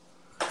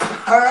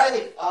All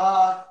right.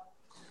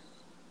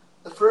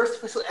 The first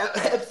official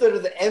episode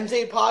of the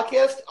MJ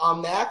podcast.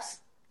 I'm Max.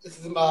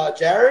 This is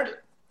Jared.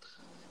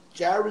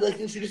 Jared, would you like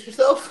to introduce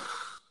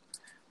yourself?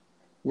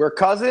 We're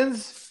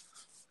cousins,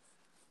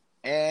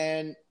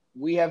 and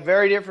we have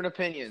very different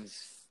opinions.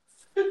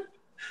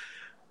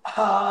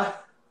 I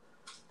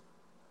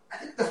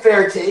think it's a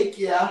fair take,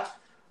 yeah.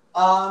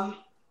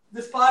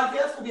 This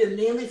podcast will be a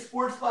mainly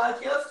sports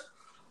podcast,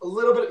 a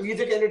little bit of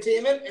music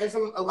entertainment, and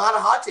a lot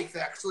of hot takes,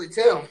 actually,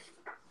 too.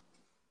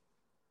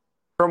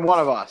 From one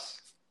of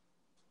us.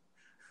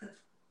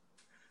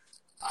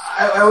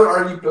 I would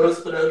argue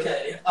both, but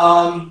okay.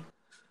 I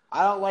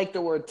don't like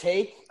the word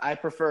take. I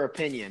prefer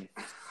opinion.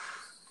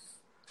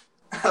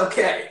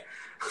 Okay.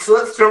 So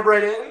let's jump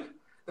right in.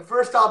 The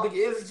first topic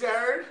is,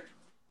 Jared.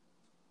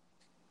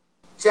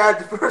 Jared,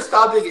 the first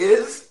topic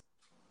is...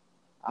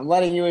 I'm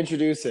letting you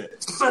introduce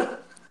it.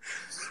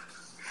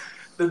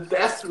 The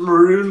best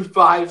Maroon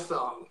 5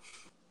 song.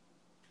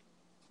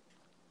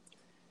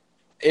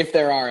 If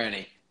there are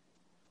any.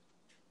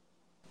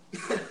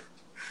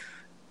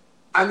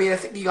 I mean, I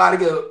think you got to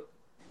go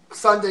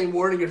Sunday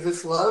Morning or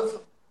This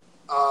Love.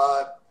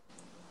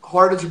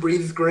 Hard As You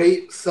Breathe is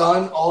great.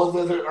 Sun, all of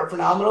those are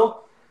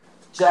phenomenal.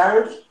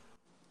 Jared?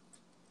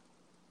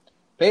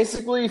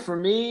 Basically, for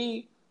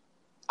me,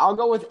 I'll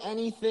go with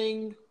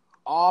anything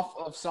off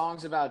of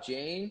Songs About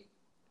Jane.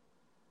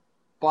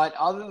 But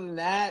other than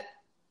that,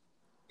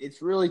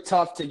 it's really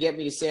tough to get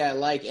me to say I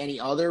like any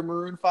other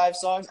Maroon 5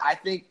 songs. I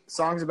think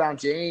Songs About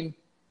Jane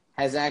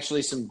has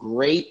actually some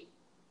great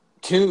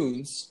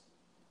tunes.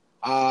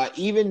 Not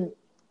even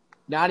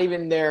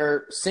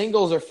their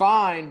singles are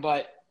fine,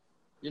 but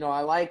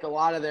I like a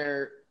lot of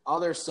their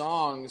other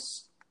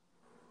songs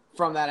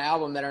from that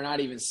album that are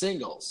not even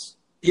singles.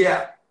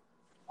 Yeah.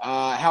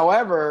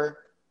 However,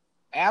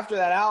 after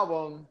that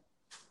album,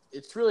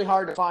 it's really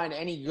hard to find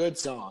any good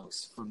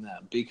songs from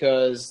them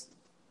because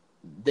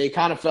they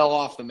kind of fell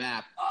off the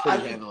map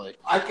pretty heavily.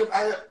 I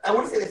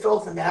wouldn't say they fell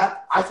off the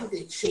map. I think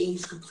they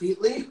changed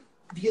completely.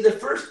 Because the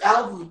first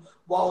album,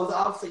 while it was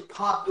obviously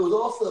pop, it was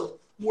also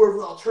more of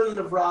an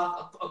alternative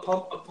rock, a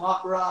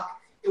pop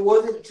rock. It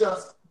wasn't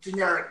just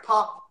generic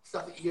pop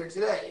stuff that you hear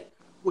today,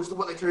 which is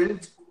what they turned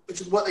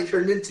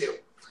into.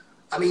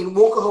 I mean,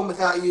 Won't Go Home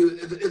Without You,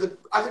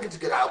 I think it's a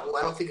good album.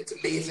 I don't think it's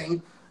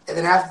amazing. And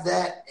then after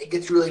that, it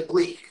gets really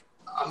bleak.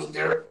 I mean,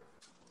 their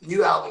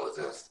new album was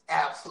just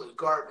absolute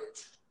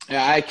garbage.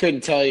 Yeah, I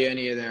couldn't tell you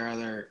any of their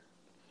other.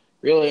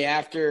 Really,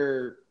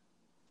 after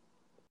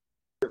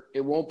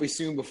It Won't Be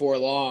Soon Before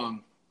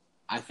Long,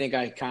 I think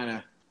I kind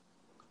of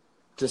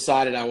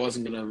decided I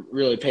wasn't going to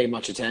really pay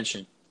much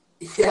attention.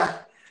 Yeah.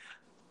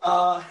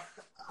 I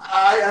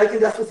can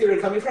definitely see where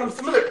you're coming from.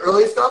 Some of their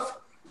early stuff,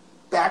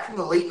 back in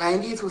the late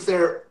 90s, was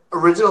their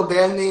original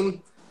band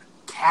name,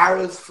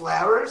 Kara's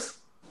Flowers.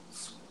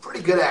 It's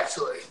pretty good,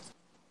 actually.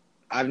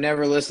 I've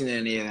never listened to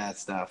any of that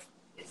stuff.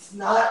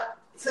 I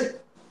think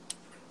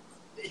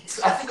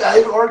I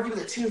would argue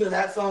the tunes in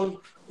that song,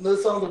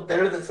 those songs are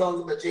better than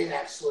songs about Jane,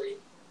 actually.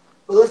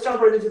 But let's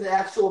jump right into the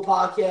actual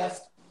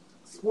podcast.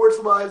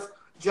 Sports-wise,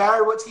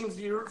 Jared, what teams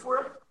do you root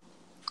for?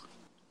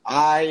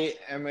 I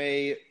am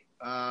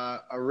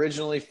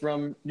originally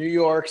from New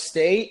York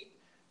State,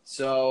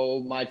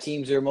 so my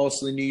teams are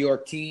mostly New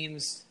York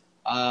teams.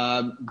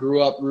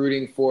 Grew up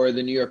rooting for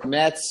the New York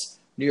Mets,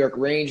 New York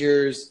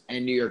Rangers,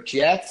 and New York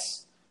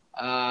Jets.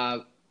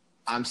 I'm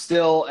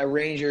still a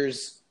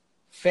Rangers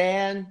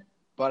fan,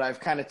 but I've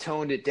kind of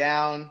toned it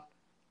down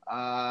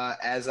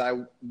as I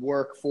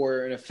work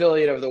for an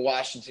affiliate of the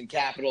Washington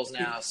Capitals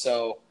now.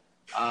 So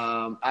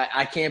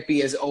I can't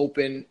be as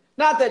open.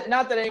 Not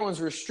that anyone's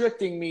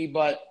restricting me,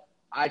 but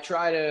I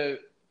try to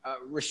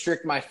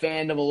restrict my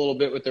fandom a little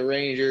bit with the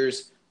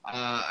Rangers.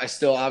 I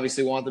still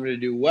obviously want them to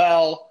do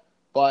well,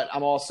 but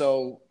I'm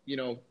also,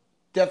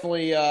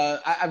 definitely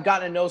I've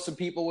gotten to know some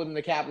people within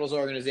the Capitals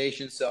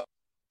organization, so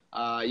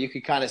you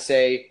could kind of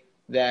say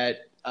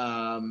that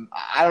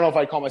I don't know if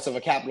I'd call myself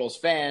a Capitals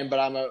fan, but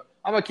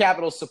I'm a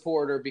Capitals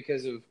supporter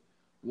because of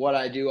what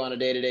I do on a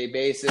day-to-day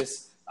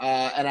basis.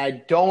 And I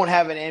don't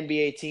have an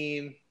NBA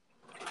team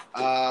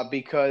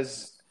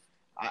because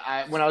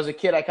when I was a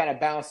kid, I kind of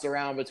bounced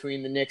around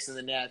between the Knicks and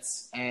the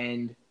Nets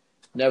and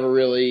never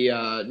really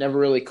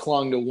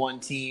clung to one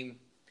team.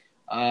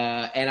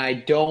 And I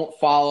don't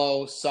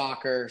follow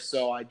soccer,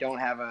 so I don't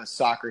have a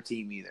soccer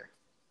team either.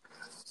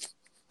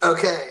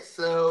 Okay,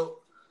 so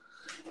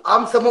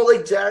I'm somewhat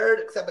like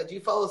Jared, except I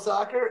do follow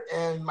soccer,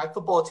 and my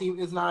football team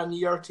is not a New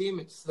York team.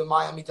 It's the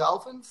Miami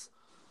Dolphins.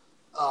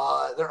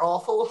 They're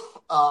awful.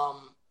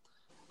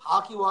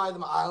 Hockey-wise,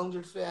 I'm an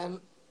Islanders fan.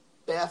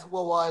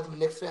 Basketball-wise, I'm a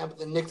Knicks fan, but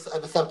the Knicks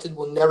I've accepted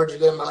will never do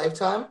good in my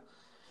lifetime.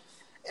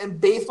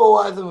 And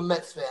baseball-wise, I'm a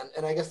Mets fan,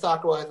 and I guess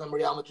soccer-wise, I'm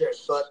Real Madrid.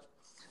 But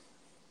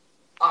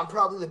I'm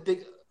probably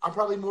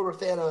more of a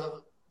fan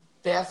of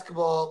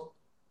basketball,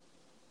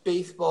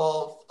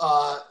 baseball,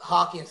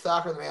 hockey, and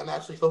soccer than I am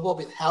actually football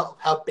because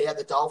how bad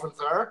the Dolphins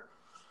are.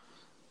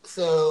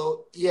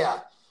 So yeah.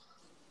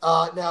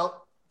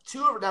 Now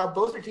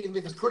both their teams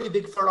made some pretty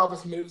big front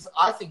office moves.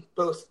 I think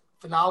both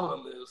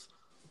phenomenal moves.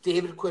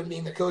 David Quinn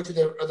being the coach of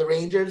the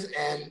Rangers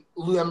and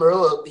Lou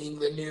Amarillo being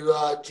the new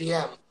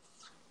GM.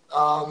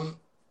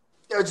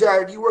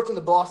 Jared, you work in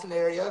the Boston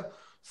area,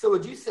 so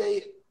would you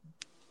say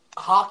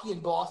hockey in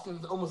Boston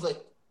is almost like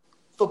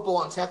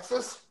football in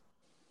Texas?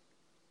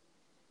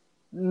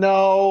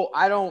 No,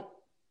 I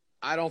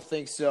don't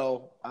think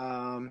so.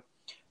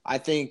 I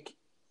think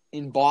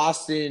in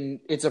Boston,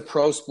 it's a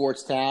pro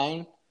sports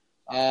town.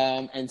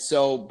 And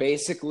so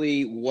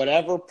basically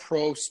whatever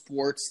pro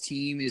sports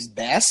team is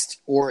best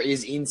or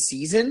is in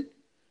season,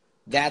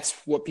 that's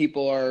what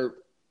people are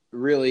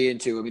really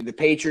into. I mean, the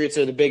Patriots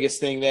are the biggest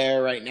thing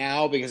there right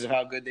now because of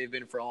how good they've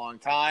been for a long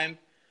time.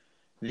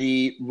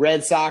 The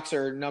Red Sox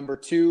are number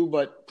 2,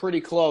 but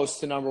pretty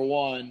close to number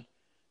 1,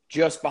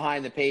 just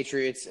behind the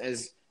Patriots,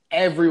 as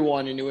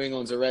everyone in New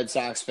England's a Red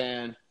Sox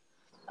fan.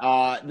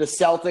 The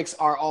Celtics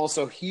are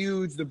also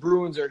huge. The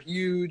Bruins are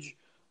huge.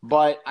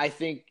 But I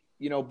think,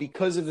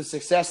 because of the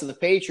success of the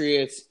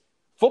Patriots,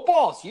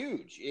 football is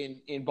huge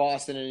in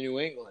Boston and New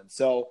England.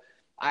 So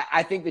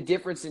I think the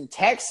difference in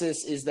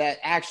Texas is that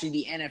actually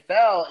the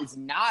NFL is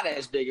not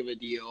as big of a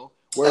deal.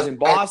 Whereas in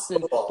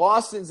Boston,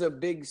 Boston's a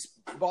big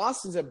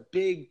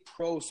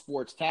pro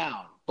sports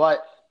town.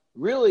 But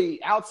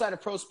really, outside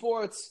of pro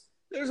sports,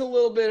 there's a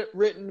little bit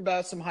written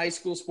about some high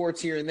school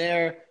sports here and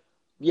there.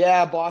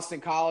 Yeah,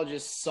 Boston College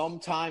is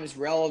sometimes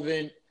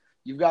relevant.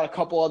 You've got a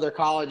couple other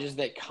colleges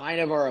that kind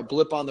of are a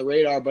blip on the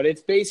radar, but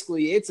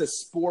it's a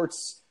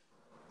sports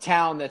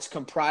town that's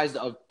comprised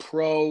of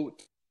pro.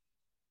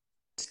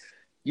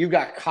 You've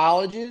got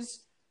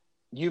colleges.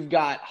 You've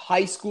got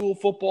high school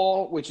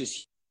football, which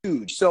is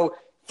huge. So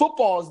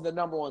football is the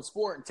number 1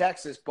 sport in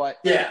Texas, but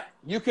yeah,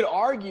 you could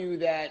argue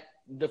that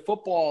the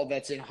football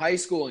that's in high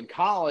school and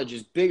college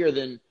is bigger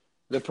than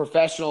the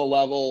professional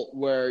level,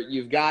 where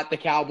you've got the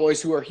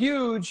Cowboys, who are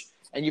huge,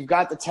 and you've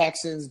got the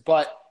Texans,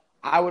 but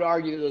I would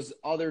argue those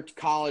other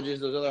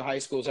colleges, those other high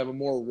schools have a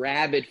more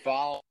rabid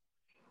following.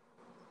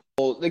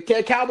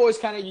 The Cowboys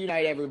kind of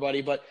unite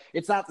everybody, but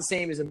it's not the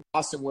same as in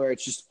Boston, where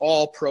it's just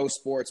all pro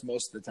sports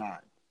most of the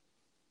time.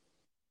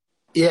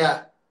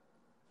 Yeah.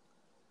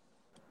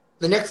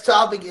 The next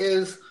topic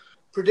is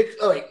predict.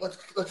 Oh wait,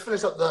 let's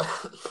finish up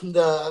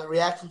the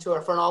reaction to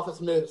our front office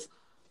moves.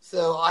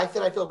 So I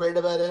said I feel great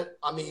about it.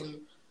 I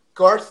mean,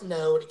 Garth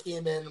Snow, when he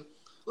came in,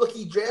 look,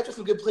 he drafted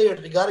some good players.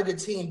 He got a good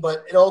team,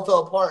 but it all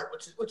fell apart,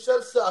 which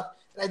does suck.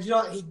 And I do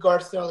not hate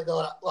Garth Snow like a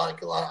lot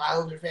of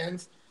Islander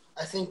fans.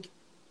 I think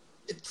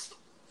it's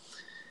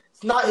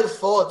not his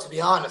fault, to be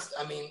honest.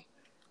 I mean,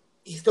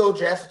 he still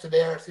drafted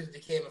Tavares, who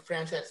became a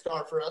franchise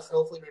star for us.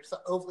 Hopefully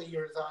he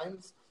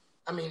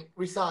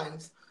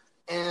resigns.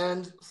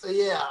 And so,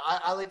 yeah,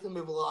 I like the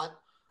move a lot.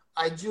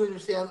 I do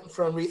understand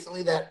from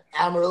recently that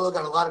Amarillo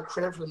got a lot of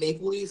credit for the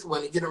Maple Leafs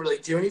when he didn't really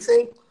do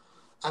anything.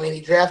 I mean, he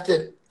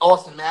drafted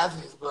Austin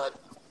Matthews, but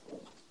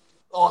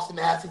Austin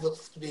Matthews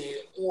looks to be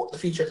the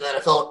future of the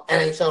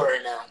NHL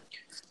right now.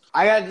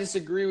 I got to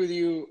disagree with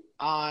you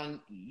on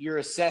your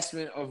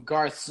assessment of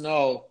Garth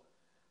Snow.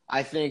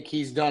 I think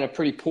he's done a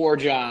pretty poor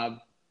job,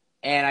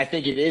 and I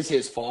think it is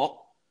his fault.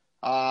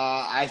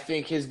 I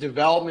think his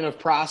development of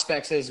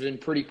prospects has been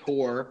pretty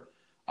poor.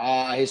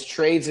 His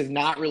trades have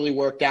not really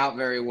worked out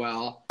very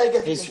well. I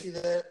guess you can see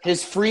that.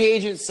 His free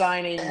agent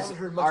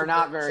signings are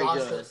not very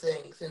good.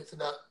 Since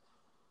about,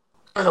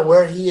 I don't know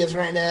where he is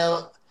right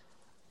now.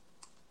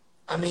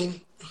 I mean,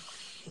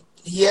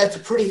 yeah, it's a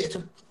pretty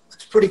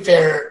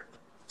fair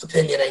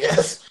opinion, I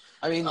guess.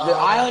 I mean, the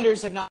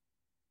Islanders have not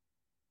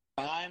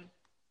time,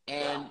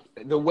 and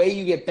the way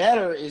you get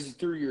better is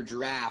through your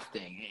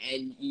drafting.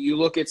 And you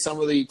look at some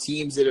of the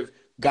teams that have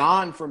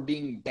gone from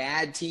being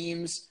bad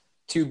teams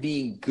to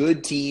being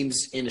good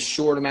teams in a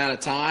short amount of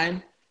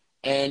time,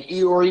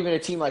 or even a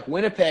team like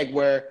Winnipeg,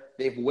 where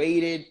they've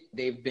waited,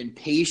 they've been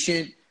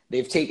patient,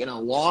 they've taken a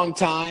long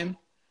time,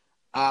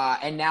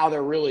 and now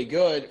they're really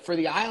good. For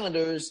the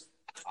Islanders,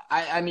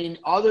 I mean,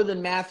 other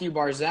than Matthew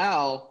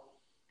Barzal,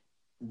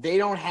 they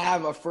don't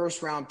have a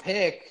first-round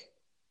pick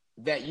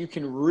that you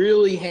can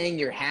really hang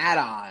your hat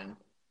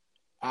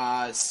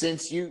on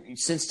since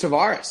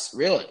Tavares,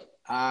 really.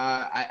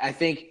 I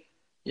think,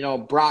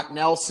 Brock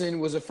Nelson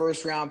was a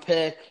first-round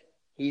pick.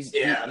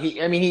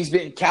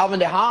 Calvin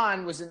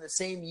DeHaan was in the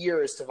same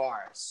year as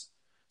Tavares.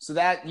 So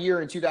that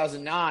year in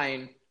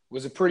 2009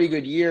 was a pretty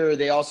good year.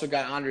 They also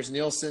got Anders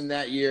Nilsson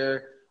that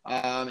year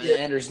and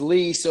Anders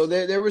Lee. So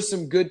there was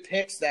some good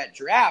picks that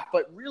draft.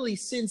 But really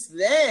since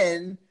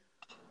then,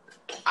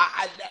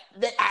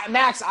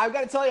 Max, I've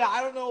got to tell you,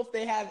 I don't know if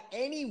they have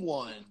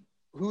anyone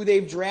who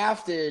they've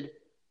drafted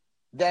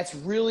that's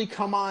really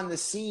come on the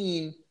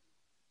scene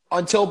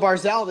until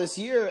Barzal this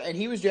year, and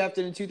he was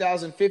drafted in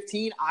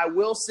 2015. I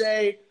will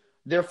say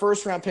their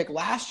first-round pick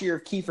last year,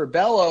 Kiefer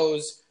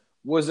Bellows,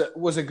 was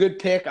a good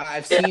pick.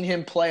 I've seen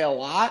him play a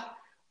lot,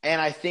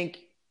 and I think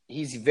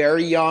he's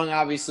very young,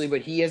 obviously,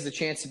 but he has the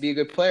chance to be a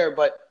good player.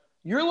 But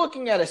you're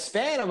looking at a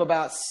span of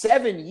about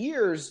 7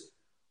 years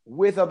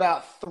with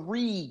about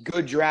 3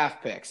 good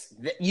draft picks.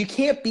 You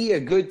can't be a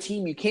good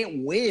team. You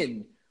can't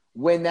win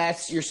when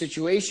that's your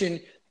situation.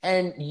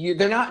 and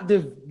they're not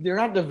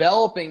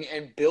developing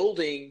and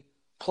building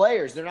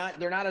players. They're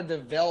not a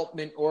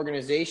development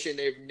organization.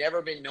 They've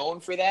never been known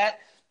for that,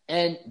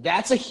 and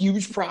that's a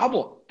huge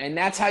problem. And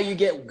that's how you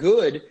get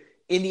good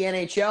in the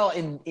NHL.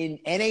 In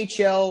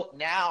NHL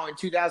now in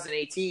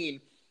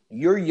 2018,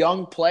 your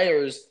young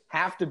players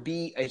have to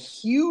be a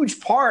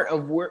huge part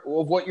of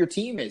what your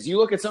team is. You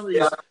look at some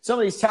of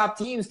these top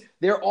teams;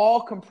 they're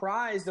all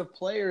comprised of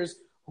players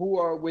who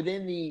are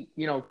within the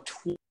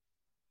 22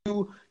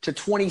 to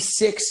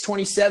 26,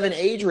 27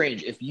 age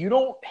range. If you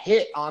don't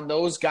hit on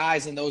those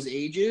guys in those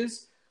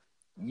ages,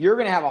 you're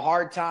going to have a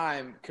hard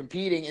time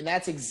competing, and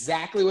that's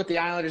exactly what the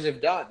Islanders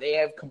have done. They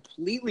have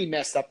completely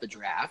messed up the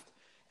draft,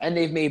 and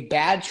they've made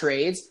bad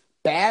trades,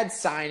 bad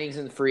signings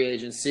in the free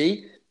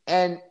agency.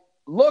 And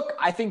look,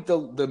 I think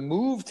the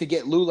move to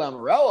get Lou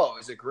Lamoriello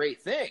is a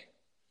great thing.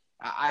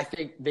 I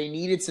think they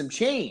needed some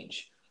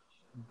change,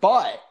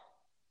 but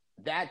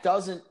that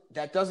doesn't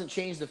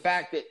change the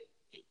fact that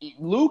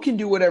Lou can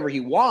do whatever he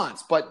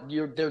wants, but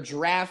their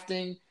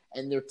drafting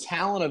and their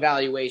talent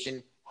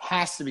evaluation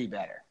has to be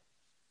better.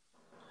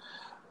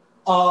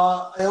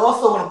 I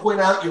also want to point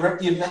out,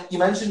 you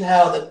mentioned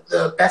how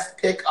the best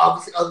pick,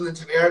 obviously, other than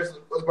Tavares,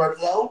 was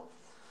Barzal.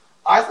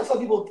 I saw some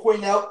people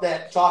point out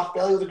that Josh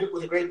Bailey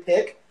was a great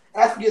pick.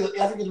 I think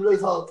it's a really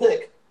solid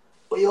pick.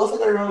 But you also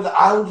got to remember the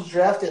Islanders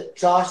drafted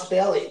Josh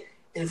Bailey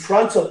in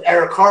front of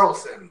Erik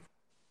Karlsson.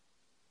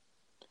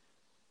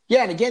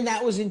 Yeah, and again,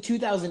 that was in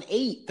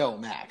 2008, though,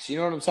 Max. You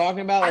know what I'm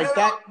talking about?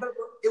 But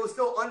it was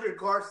still under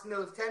Garth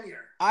Snow's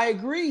tenure. I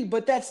agree,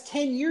 but that's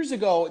 10 years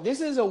ago.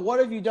 This is a what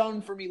have you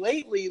done for me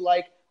lately?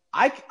 Like,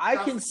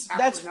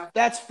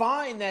 that's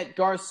fine that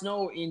Garth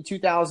Snow in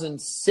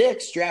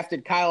 2006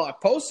 drafted Kyle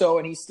Okposo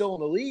and he's still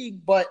in the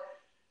league, but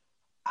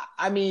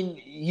I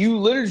mean, you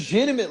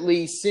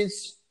legitimately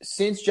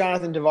since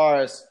Jonathan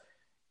Tavares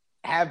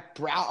have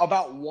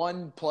about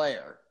one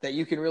player that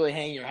you can really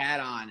hang your hat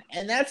on,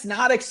 and that's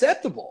not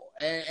acceptable.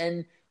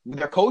 And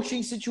their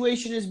coaching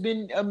situation has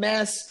been a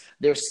mess.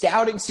 Their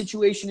scouting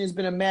situation has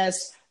been a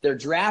mess. Their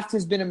draft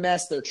has been a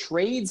mess. Their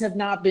trades have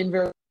not been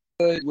very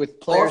good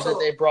with players that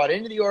they brought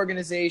into the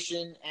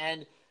organization,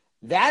 and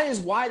that is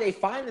why they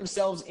find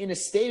themselves in a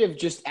state of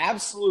just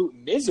absolute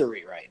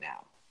misery right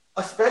now.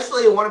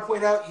 Especially, I want to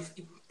point out,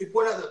 you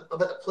point out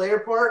about the player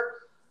part.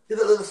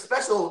 There's a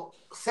special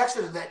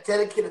section that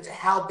dedicated to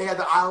how bad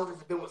the Islanders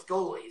have been with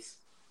goalies.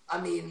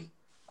 I mean,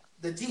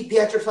 the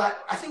DiPietro side.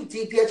 I think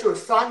DiPietro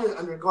was signed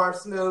under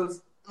Garth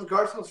Snow's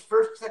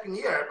second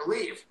year, I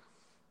believe.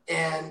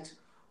 And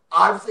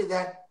obviously,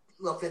 that's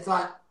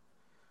not.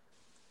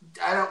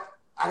 I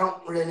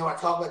don't really know what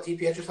to talk about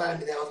DiPietro side. I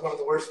mean, that was one of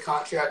the worst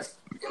contracts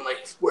in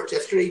sports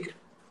history. You could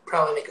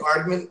probably make an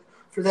argument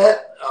for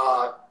that,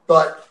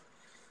 but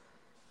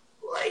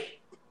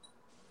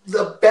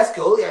the best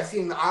goalie I've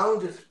seen in the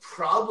Islanders is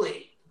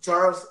probably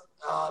Jaros.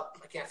 I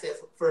can't say his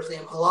first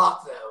name,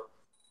 Halak, though.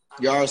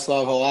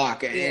 Yaroslav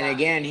Halak. And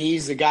again,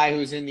 he's the guy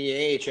who's in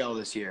the AHL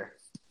this year.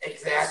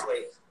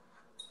 Exactly.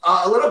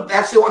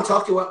 Actually, I want to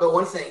talk to you about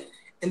one thing.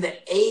 In the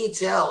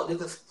AHL, there's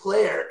this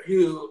player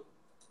who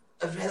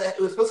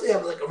was supposed to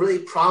have a really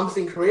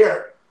promising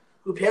career,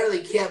 who apparently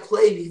can't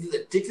play because he's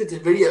addicted to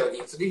video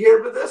games. Did you hear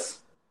about this?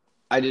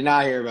 I did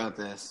not hear about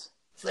this.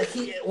 It's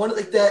he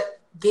wanted that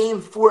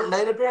game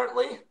Fortnite,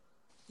 apparently.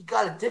 He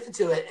got addicted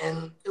to it,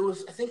 and it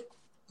was, I think, it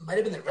might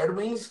have been the Red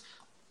Wings.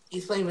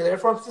 He's playing for their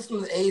farm system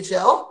in the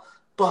AHL,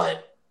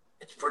 but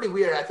it's pretty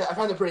weird. I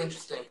find it pretty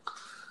interesting.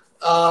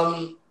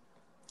 But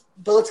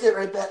let's get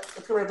right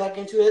back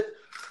into it.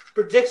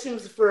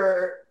 Predictions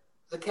for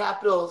the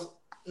Capitals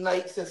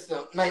night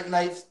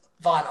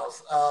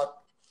finals.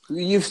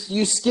 You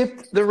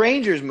skipped the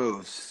Rangers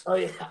moves. Oh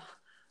yeah.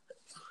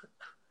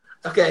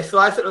 Okay, so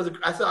I thought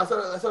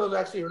it was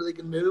actually a really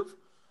good move.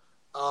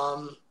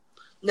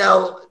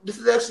 Now this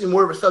is actually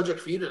more of a subject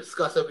for you to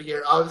discuss over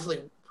here.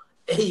 Obviously,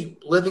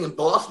 living in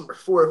Boston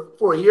for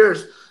 4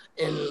 years,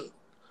 and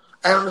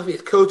I don't know if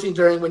he's coaching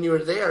during when you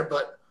were there,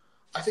 but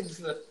I think this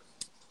is a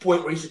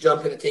point where you should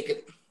jump in and take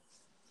it.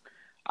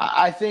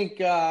 I think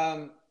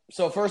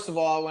so. First of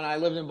all, when I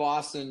lived in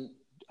Boston,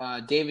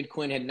 David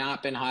Quinn had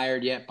not been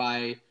hired yet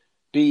by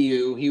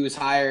BU. He was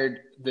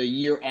hired the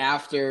year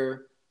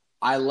after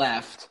I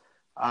left,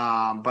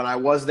 but I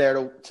was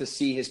there to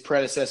see his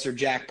predecessor,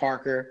 Jack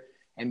Parker,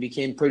 and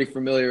became pretty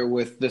familiar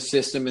with the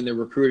system and the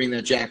recruiting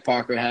that Jack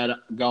Parker had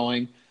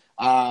going.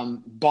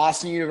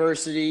 Boston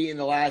University in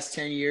the last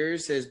 10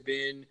 years has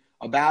been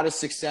about as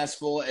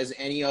successful as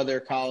any other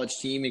college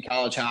team in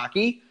college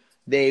hockey.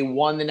 They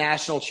won the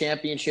national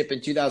championship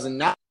in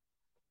 2009,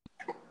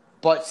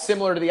 but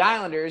similar to the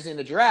Islanders in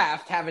the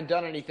draft, haven't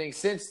done anything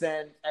since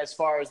then as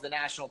far as the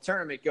national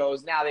tournament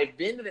goes. Now they've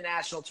been to the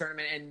national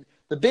tournament, and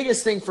the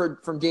biggest thing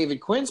from David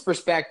Quinn's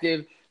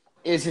perspective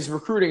is his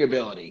recruiting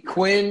ability.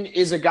 Quinn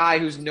is a guy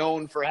who's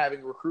known for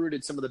having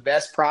recruited some of the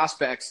best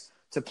prospects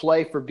to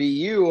play for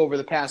BU over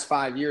the past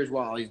 5 years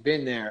while he's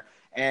been there.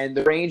 And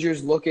the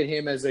Rangers look at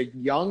him as a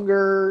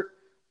younger,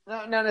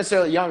 not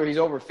necessarily younger, he's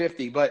over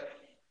 50, but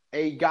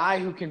a guy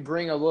who can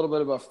bring a little bit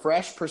of a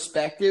fresh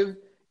perspective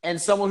and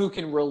someone who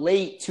can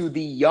relate to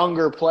the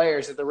younger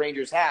players that the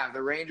Rangers have.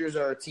 The Rangers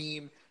are a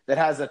team that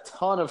has a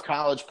ton of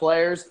college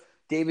players.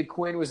 David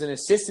Quinn was an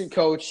assistant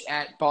coach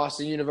at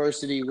Boston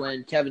University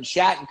when Kevin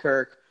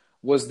Shattenkirk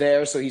was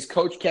there. So he's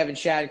coached Kevin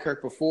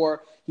Shattenkirk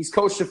before. He's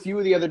coached a few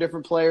of the other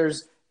different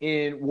players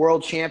in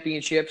world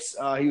championships.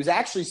 He was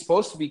actually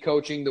supposed to be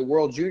coaching the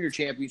World Junior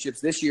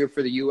Championships this year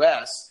for the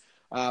U.S.,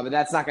 but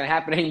that's not going to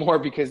happen anymore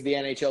because the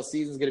NHL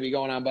season is going to be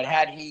going on. But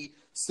had he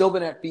still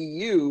been at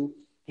BU,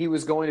 he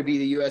was going to be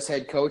the U.S.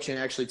 head coach and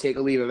actually take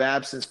a leave of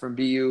absence from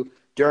BU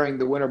during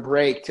the winter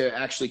break to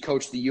actually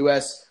coach the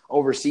U.S.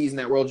 overseas in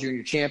that World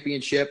Junior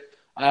Championship.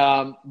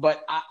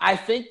 But I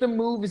think the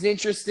move is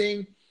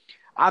interesting.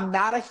 I'm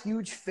not a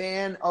huge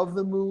fan of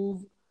the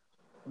move,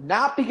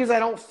 not because I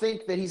don't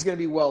think that he's going to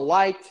be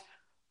well-liked.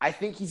 I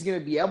think he's going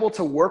to be able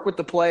to work with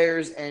the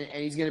players, and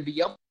he's going to be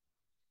able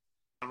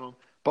to.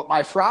 But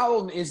my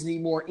problem is the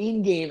more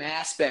in-game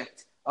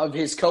aspect of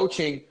his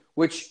coaching,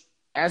 which,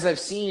 as I've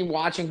seen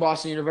watching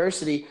Boston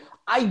University,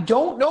 I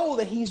don't know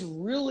that he's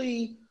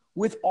really,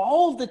 with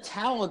all of the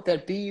talent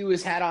that BU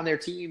has had on their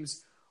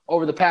teams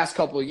over the past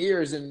couple of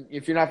years, and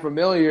if you're not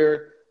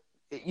familiar,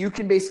 you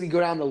can basically go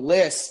down the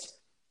list.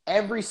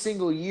 Every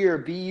single year,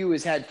 BU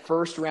has had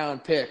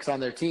first-round picks on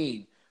their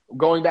team.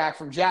 Going back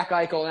from Jack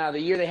Eichel, now the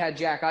year they had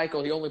Jack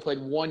Eichel, he only played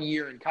 1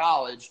 year in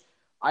college.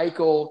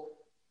 Eichel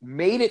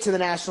made it to the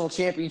national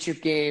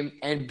championship game,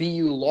 and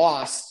BU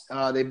lost.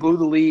 They blew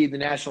the lead the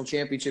national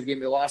championship game.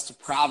 They lost to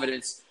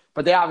Providence,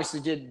 but they obviously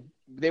did.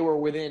 They were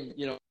within,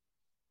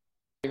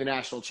 the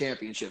national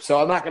championship.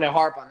 So I'm not going to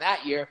harp on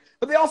that year.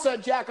 But they also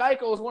had Jack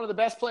Eichel as one of the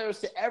best players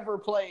to ever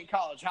play in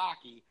college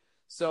hockey.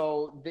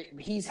 So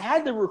he's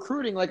had the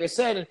recruiting, like I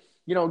said.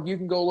 You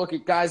can go look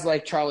at guys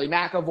like Charlie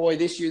McAvoy.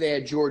 This year they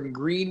had Jordan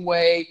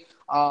Greenway.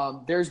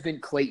 There's been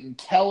Clayton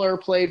Keller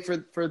played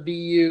for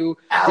BU.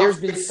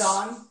 There's been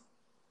Jason.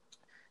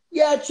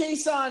 Yeah,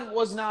 Jason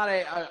was not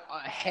a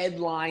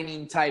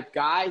headlining type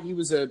guy. He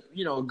was a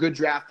good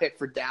draft pick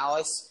for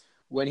Dallas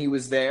when he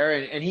was there,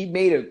 and he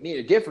made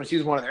a difference. He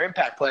was one of their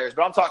impact players.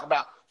 But I'm talking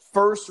about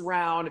first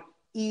round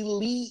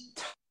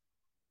elite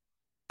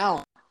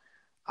talent.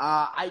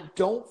 I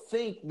don't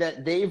think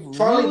that they've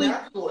Charlie really.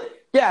 McAvoy.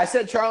 Yeah, I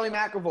said Charlie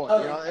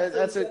McAvoy.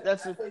 That's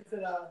a.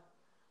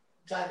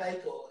 Jack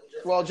Eichel.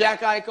 Well,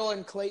 Jack Eichel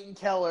and Clayton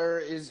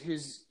Keller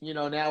who's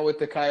now with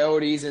the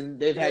Coyotes, and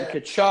they've had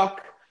Kachuk.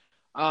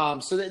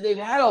 So they've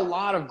had a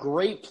lot of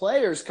great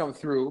players come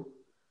through,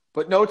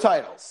 but no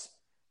titles.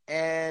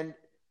 And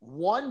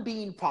one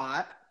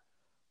Beanpot,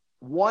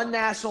 one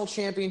national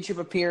championship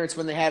appearance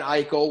when they had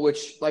Eichel,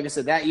 which, like I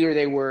said, that year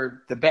they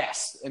were the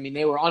best. I mean,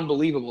 they were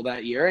unbelievable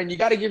that year. And you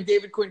got to give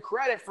David Quinn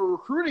credit for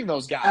recruiting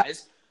those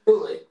guys.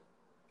 Absolutely.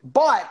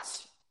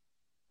 But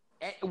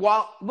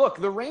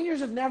the Rangers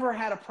have never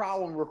had a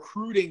problem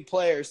recruiting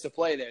players to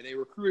play there. They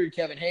recruited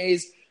Kevin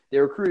Hayes. They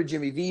recruited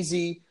Jimmy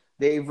Vesey.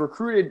 They've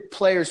recruited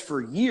players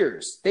for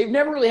years. They've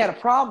never really had a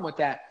problem with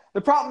that.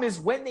 The problem is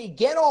when they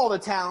get all the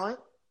talent,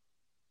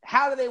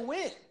 how do they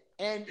win?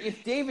 And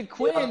if David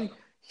Quinn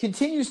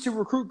continues to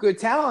recruit good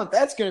talent,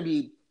 that's going to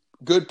be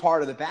a good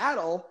part of the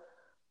battle.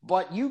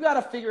 But you got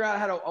to figure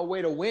out a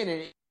way to win.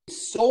 And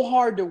it's so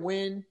hard to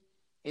win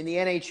in the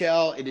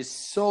NHL. It is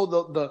so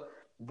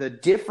the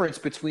difference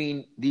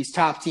between these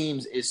top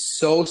teams is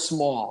so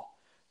small.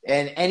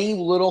 And any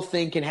little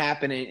thing can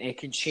happen, and it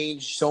can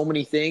change so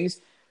many things.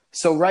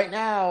 So right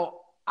now,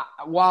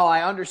 while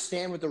I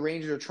understand what the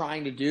Rangers are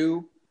trying to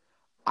do,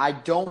 I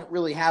don't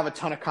really have a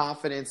ton of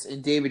confidence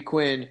in David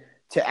Quinn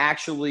to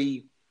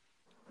actually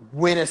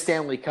win a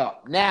Stanley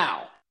Cup.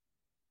 Now,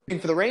 the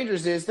thing for the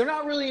Rangers is they're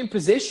not really in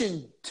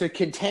position to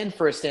contend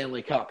for a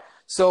Stanley Cup.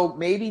 So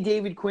maybe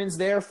David Quinn's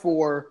there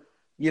for,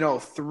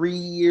 3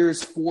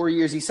 years, 4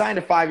 years. He signed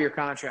a 5-year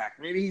contract.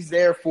 Maybe he's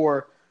there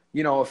for,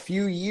 a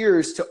few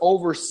years to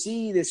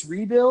oversee this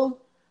rebuild.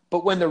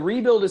 But when the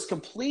rebuild is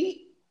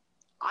complete,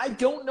 I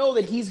don't know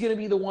that he's going to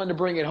be the one to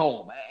bring it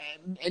home.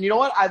 And you know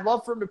what? I'd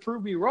love for him to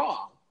prove me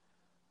wrong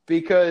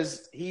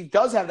because he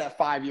does have that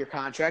 5-year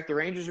contract. The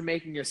Rangers are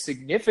making a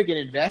significant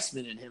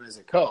investment in him as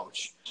a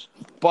coach.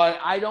 But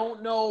I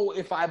don't know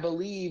if I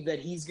believe that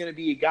he's going to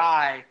be a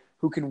guy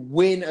who can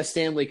win a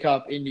Stanley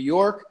Cup in New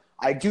York.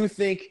 I do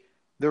think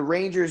the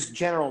Rangers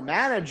general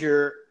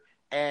manager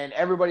and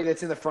everybody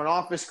that's in the front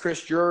office,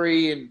 Chris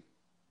Drury and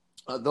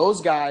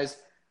those guys,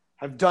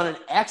 have done an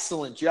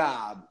excellent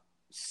job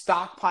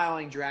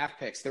stockpiling draft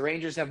picks. The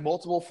Rangers have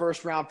multiple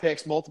first-round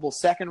picks, multiple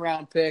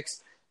second-round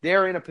picks.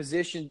 They're in a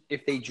position,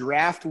 if they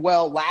draft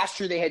well, last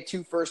year they had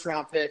 2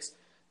 first-round picks,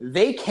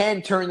 they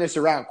can turn this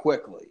around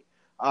quickly.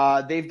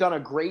 They've done a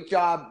great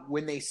job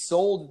when they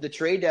sold the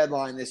trade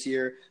deadline this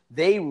year.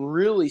 They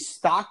really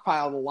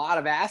stockpiled a lot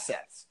of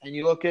assets. And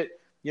you look at,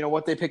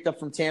 what they picked up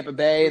from Tampa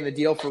Bay and the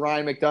deal for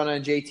Ryan McDonagh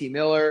and JT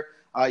Miller.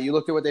 You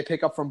looked at what they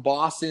picked up from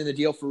Boston and the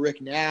deal for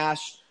Rick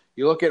Nash.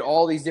 You look at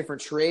all these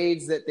different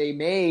trades that they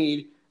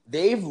made,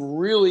 they've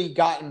really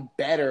gotten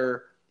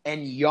better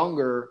and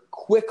younger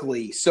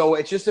quickly. So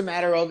it's just a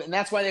matter of, and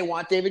that's why they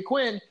want David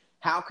Quinn.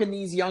 How can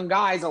these young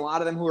guys, a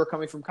lot of them who are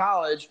coming from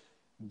college,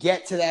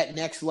 get to that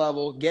next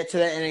level, get to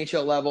that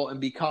NHL level, and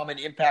become an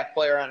impact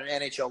player on an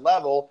NHL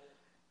level.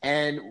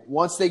 And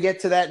once they get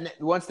to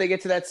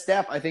that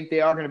step, I think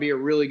they are going to be a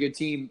really good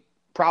team.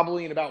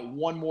 Probably in about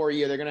one more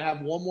year, they're going to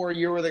have one more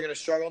year where they're going to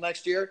struggle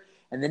next year,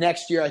 and the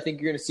next year, I think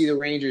you're going to see the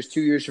Rangers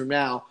 2 years from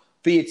now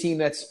be a team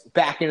that's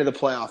back into the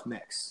playoff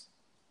mix.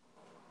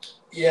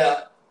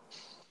 Yeah.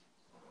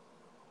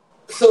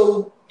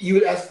 So you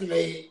would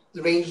estimate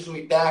the Rangers will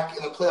be back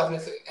in the playoff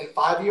mix in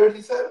 5 years,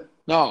 you said?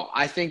 No,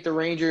 I think the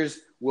Rangers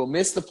will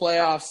miss the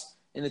playoffs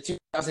in the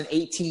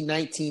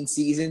 2018-19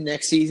 season,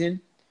 next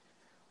season.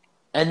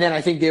 And then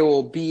I think they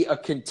will be a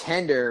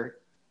contender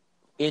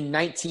in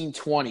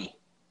 1920.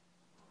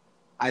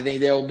 I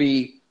think they'll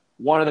be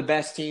one of the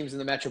best teams in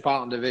the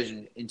Metropolitan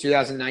Division in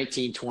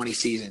 2019-20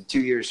 season, 2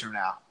 years from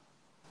now.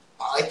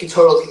 I can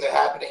totally see that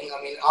happening.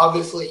 I mean,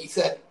 obviously, you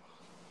said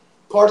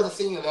part of the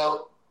thing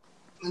about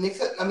the Knicks.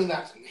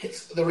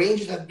 The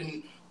Rangers have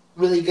been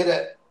really good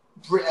at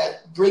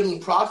bringing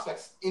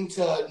prospects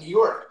into New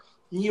York.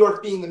 New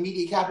York being the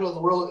media capital of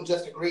the world and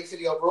just a great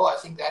city overall. I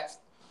think that's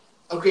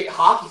a great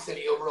hockey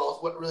city overall.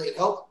 Is what really had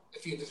helped.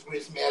 If you disagree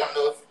with me, I don't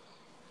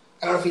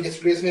know if you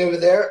disagree with me over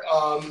there.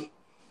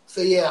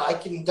 So yeah, I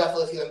can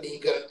definitely see them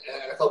being good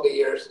in a couple of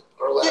years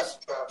or less.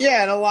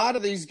 Yeah, and a lot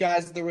of these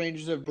guys that the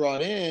Rangers have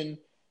brought in,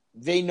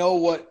 they know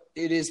what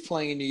it is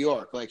playing in New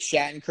York. Like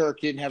Shattenkirk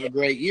didn't have a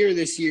great year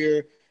this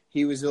year.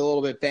 He was a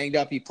little bit banged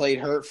up. He played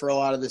hurt for a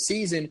lot of the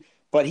season,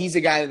 but he's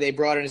a guy that they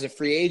brought in as a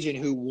free agent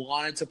who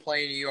wanted to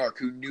play in New York,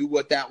 who knew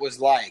what that was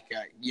like.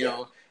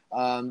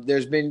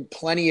 There's been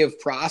plenty of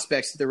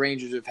prospects that the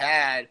Rangers have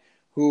had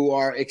who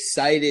are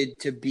excited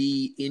to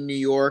be in New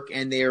York,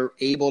 and they're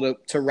able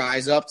to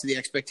rise up to the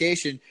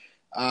expectation.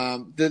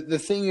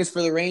 The thing is,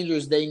 for the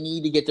Rangers, they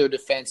need to get their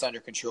defense under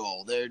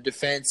control. Their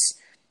defense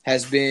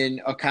has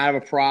been a kind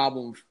of a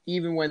problem,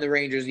 even when the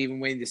Rangers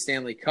winning the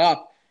Stanley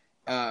Cup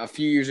a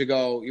few years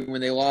ago, even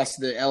when they lost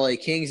to the LA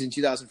Kings in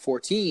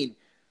 2014,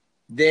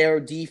 their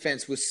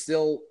defense was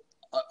still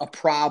a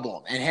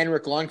problem, and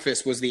Henrik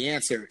Lundqvist was the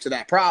answer to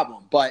that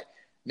problem. But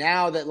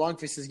now that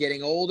Lundqvist is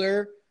getting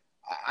older,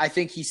 I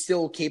think he's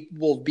still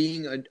capable of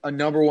being a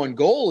number one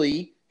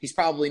goalie. He's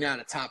probably not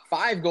a top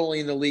 5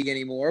 goalie in the league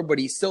anymore, but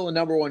he's still a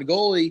number one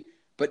goalie.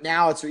 But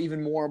now it's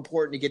even more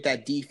important to get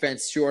that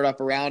defense shored up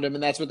around him,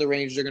 and that's what the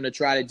Rangers are going to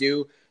try to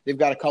do. They've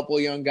got a couple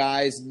of young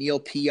guys, Neil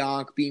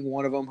Pionk being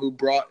one of them,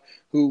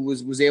 who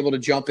was able to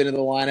jump into the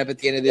lineup at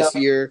the end of this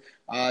year.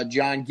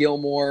 John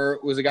Gilmore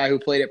was a guy who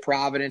played at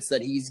Providence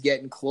that he's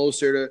getting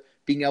closer to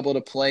being able to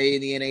play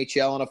in the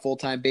NHL on a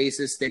full-time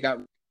basis. They've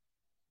got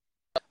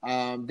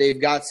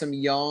some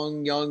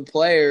young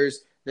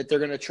players that they're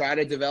going to try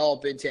to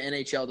develop into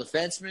NHL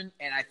defensemen.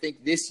 And I think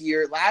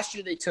last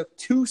year they took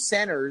 2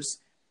 centers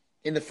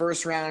in the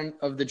first round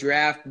of the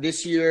draft.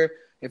 This year,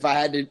 if I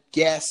had to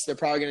guess, they're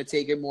probably going to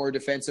take a more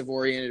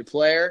defensive-oriented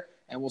player,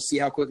 and we'll see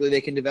how quickly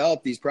they can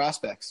develop these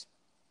prospects.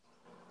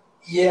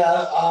 Yeah,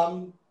 I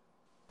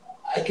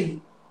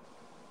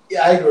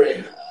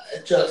agree.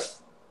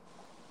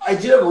 I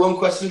do have one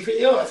question for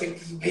you. I think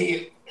this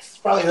is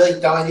probably a really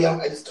dumb idea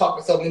I just talked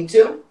myself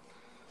into.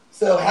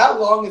 So how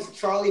long is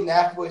Charlie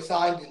McAvoy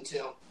signed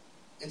until?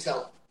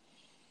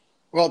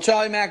 Well,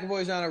 Charlie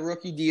McAvoy's on a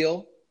rookie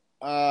deal.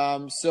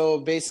 So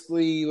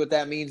basically what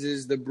that means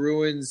is the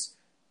Bruins,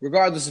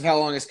 regardless of how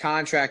long his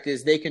contract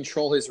is, they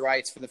control his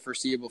rights for the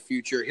foreseeable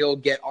future. He'll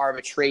get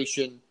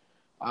arbitration.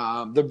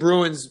 The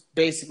Bruins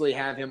basically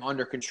have him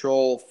under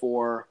control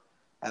for,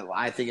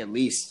 I think, at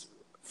least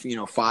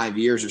 5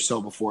 years or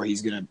so before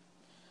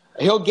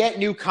he'll get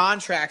new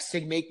contracts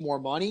to make more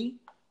money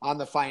on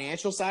the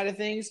financial side of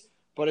things.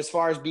 But as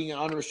far as being an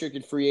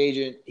unrestricted free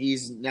agent,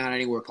 he's not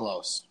anywhere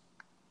close.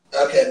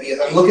 Okay, because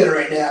I'm looking at it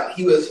right now.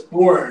 He was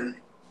born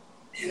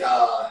in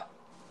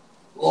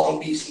Long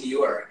Beach, New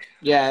York.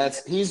 Yeah,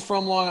 he's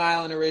from Long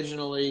Island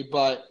originally,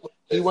 but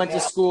he went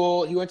to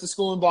school. He went to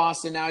school in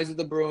Boston. Now he's at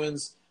the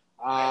Bruins.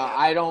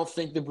 I don't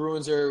think the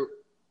Bruins are.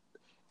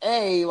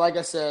 Like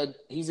I said,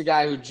 he's a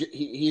guy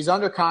he's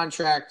under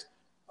contract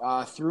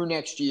through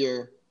next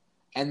year,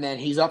 and then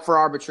he's up for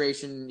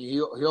arbitration.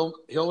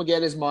 He'll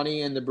get his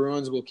money, and the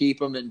Bruins will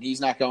keep him, and he's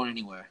not going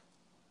anywhere.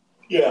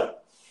 Yeah.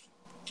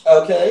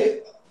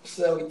 Okay,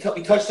 so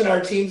we touched on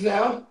our teams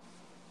now.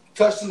 We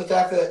touched on the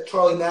fact that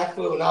Charlie McAvoy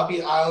will not be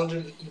an Islander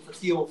in the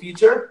foreseeable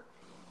future,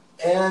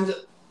 and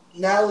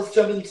now let's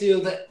jump into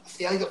the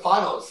Stanley Cup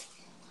Finals.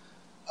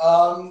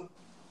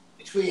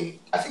 Between,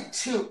 I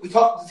think, we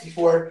talked this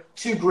before,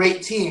 2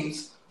 great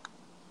teams,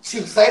 2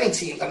 exciting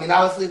teams. I mean,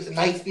 obviously, the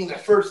Knights being their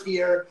first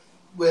year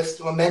with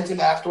the momentum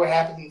after what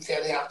happened in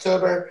Saturday in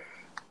October.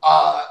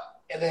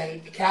 And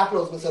then the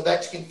Capitals with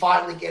Ovechkin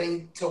finally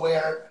getting to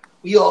where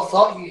we all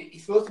thought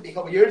he's supposed to be a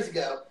couple years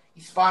ago.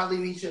 He's finally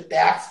reached it.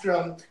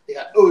 Backstrom, they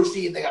got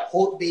Oshie, they got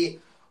Holtby.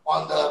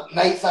 On the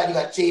Knights side, you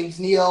got James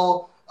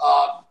Neal,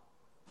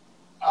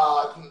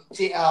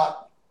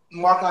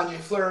 Marc-Andre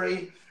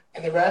Fleury,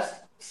 and the rest.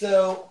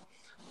 So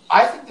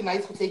I think the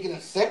Knights will take it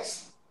in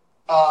 6.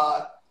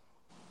 I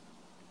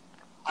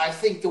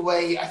think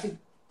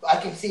I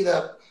can see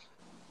the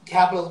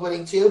Capitals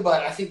winning too,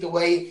 but I think the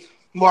way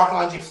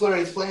Marc-Andre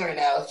Fleury is playing right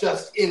now is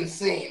just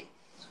insane.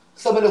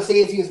 Some of the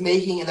saves he was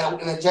making in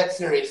the Jet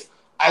series,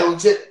 I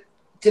legit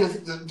didn't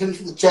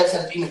think the Jets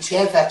had even a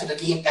chance after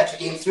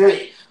game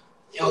 3.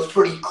 It was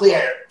pretty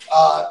clear.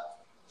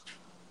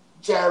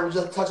 Jared, would you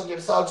like to touch on your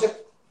subject?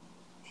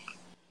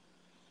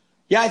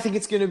 Yeah, I think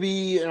it's going to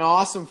be an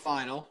awesome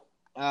final.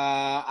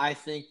 I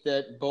think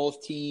that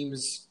both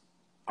teams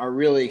are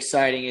really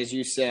exciting, as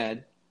you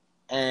said.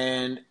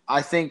 And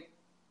I think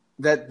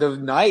that the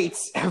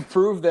Knights have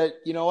proved that,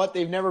 you know what,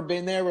 they've never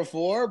been there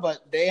before,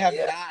 but they have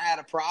not had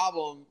a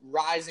problem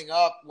rising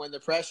up when the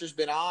pressure's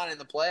been on in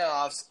the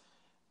playoffs.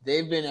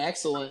 They've been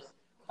excellent.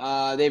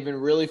 They've been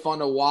really fun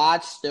to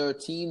watch. They're a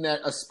team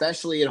that,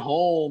 especially at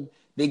home,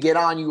 they get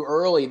on you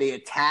early. They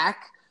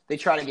attack. They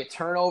try to get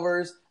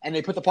turnovers, and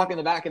they put the puck in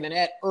the back of the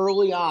net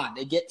early on.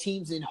 They get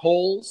teams in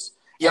holes,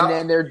 and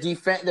then they're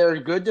a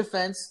good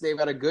defense. They've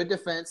got a good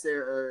defense.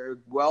 They're a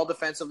well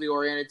defensively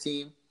oriented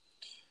team,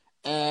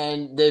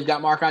 and they've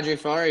got Marc-Andre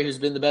Fleury, who's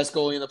been the best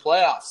goalie in the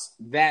playoffs.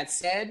 That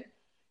said,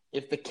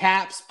 if the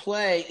Caps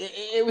play,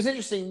 it was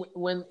interesting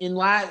when in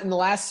the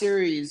last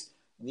series,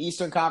 the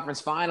Eastern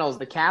Conference Finals,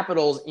 the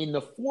Capitals, in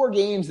the 4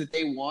 games that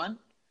they won,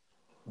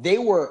 they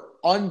were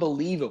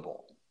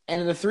unbelievable.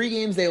 And in the 3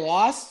 games they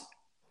lost,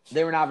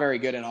 they were not very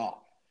good at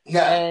all.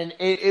 Yeah. And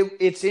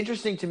it's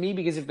interesting to me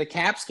because if the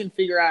Caps can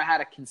figure out how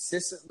to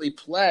consistently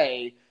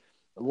play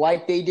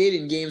like they did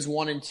in games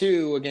 1 and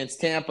 2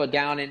 against Tampa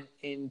down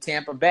in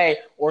Tampa Bay,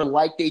 or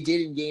like they did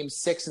in games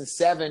 6 and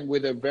 7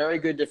 with a very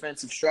good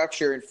defensive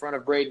structure in front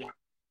of Braden,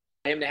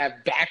 him to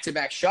have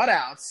back-to-back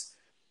shutouts.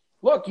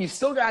 Look, you've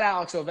still got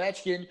Alex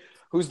Ovechkin,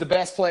 who's the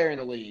best player in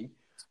the league.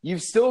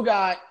 You've still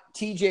got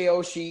TJ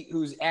Oshie,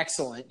 who's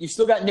excellent. You've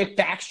still got Nick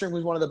Backstrom,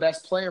 who's one of the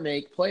best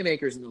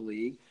playmakers in the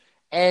league.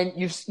 And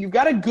you've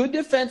got a good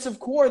defensive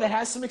core that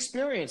has some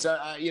experience.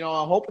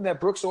 I'm hoping that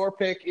Brooks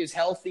Orpik is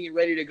healthy and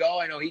ready to go.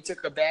 I know he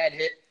took a bad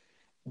hit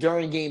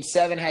during Game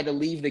 7, had to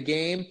leave the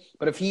game.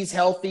 But if he's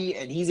healthy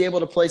and he's able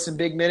to play some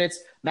big minutes,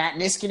 Matt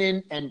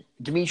Niskanen and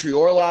Dmitry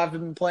Orlov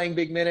have been playing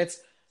big minutes.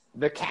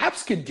 The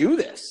Caps could do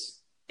this.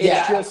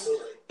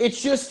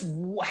 It's just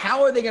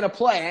how are they going to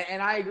play?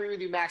 And I agree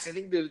with you, Max. I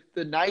think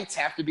the Knights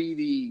have to be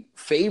the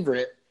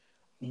favorite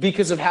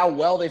because of how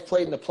well they've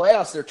played in the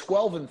playoffs. They're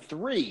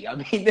 12-3. I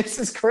mean, this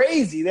is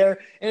crazy. They're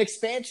an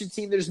expansion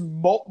team that is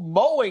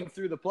mowing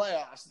through the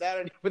playoffs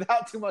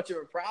without too much of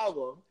a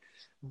problem.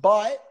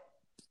 But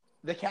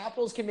the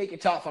Capitals can make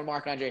it tough on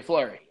Marc-Andre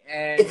Fleury.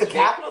 And if the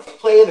Capitals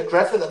play the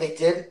aggressive that they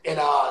did in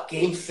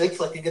Game 6,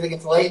 like they did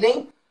against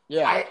Lightning,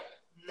 and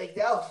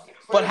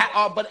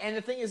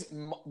the thing is,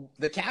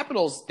 the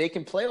Capitals, they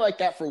can play like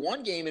that for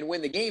one game and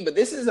win the game, but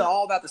this is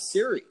all about the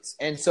series.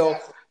 And so,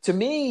 to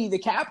me, the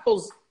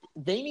Capitals,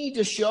 they need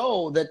to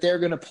show that they're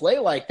going to play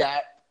like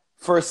that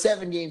for a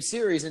 7-game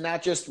series and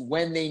not just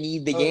when they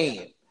need the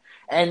game.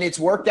 And it's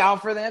worked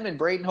out for them. And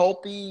Braden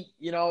Holtby,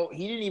 he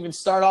didn't even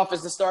start off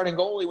as the starting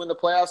goalie when the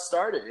playoffs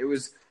started. It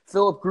was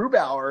Philip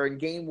Grubauer in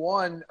Game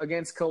 1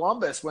 against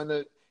Columbus when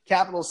the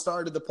Capitals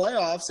started the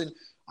playoffs. And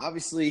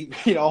obviously,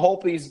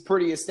 Holtby's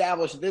pretty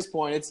established at this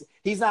point.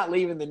 He's not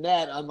leaving the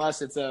net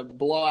unless it's a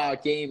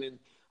blowout game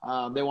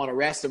and they want to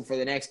rest him for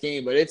the next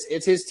game. But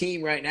it's his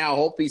team right now.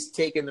 Holtby's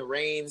taking the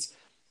reins.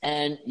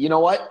 And you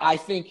know what? I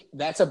think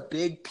that's a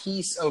big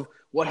piece of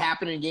what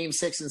happened in Game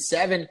 6 and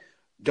 7.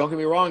 Don't get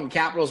me wrong, the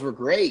Capitals were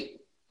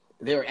great.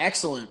 They were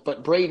excellent.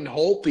 But Braden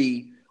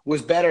Holtby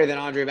was better than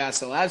Andrei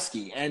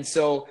Vasilevsky. And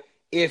so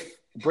if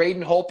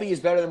Braden Holtby is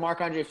better than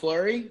Marc-Andre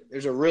Fleury,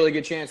 there's a really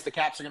good chance the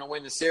Caps are going to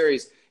win the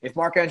series. If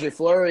Marc-Andre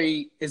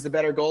Fleury is the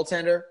better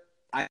goaltender,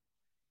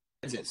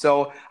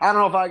 so I don't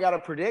know if I got a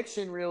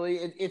prediction, really.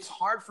 It's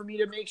hard for me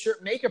to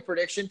make a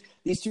prediction.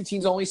 These two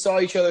teams only saw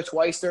each other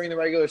twice during the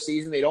regular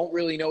season. They don't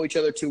really know each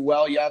other too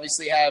well. You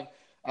obviously have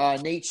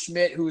Nate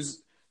Schmidt,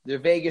 who's the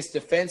Vegas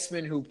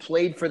defenseman who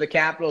played for the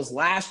Capitals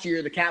last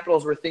year. The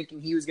Capitals were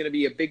thinking he was going to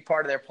be a big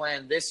part of their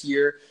plan this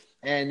year,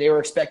 and they were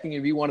expecting him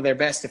to be one of their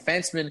best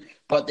defensemen,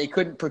 but they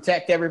couldn't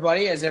protect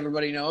everybody, as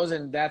everybody knows,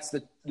 and that's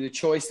the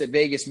choice that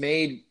Vegas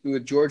made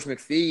with George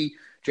McPhee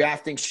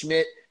drafting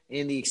Schmidt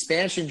in the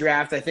expansion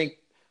draft. I think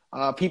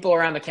people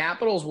around the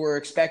Capitals were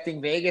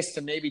expecting Vegas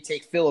to maybe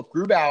take Philip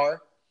Grubauer,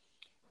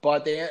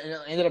 but they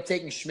ended up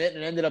taking Schmidt,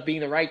 and it ended up being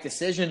the right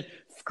decision.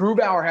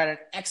 Grubauer had an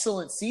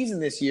excellent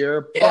season this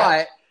year,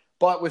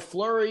 but with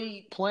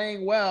Fleury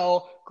playing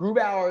well,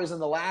 Grubauer is in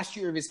the last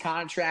year of his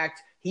contract.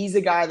 He's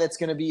a guy that's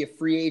going to be a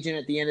free agent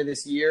at the end of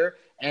this year.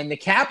 And the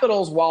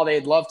Capitals, while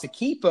they'd love to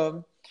keep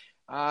him,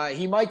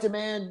 he might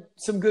demand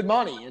some good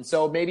money. And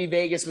so maybe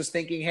Vegas was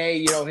thinking,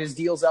 hey, his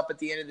deal's up at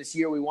the end of this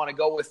year. We want to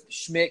go with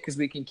Schmidt because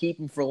we can keep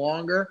him for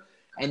longer.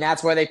 And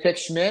that's why they picked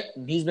Schmidt.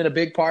 And he's been a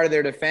big part of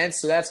their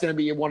defense. So that's going to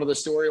be one of the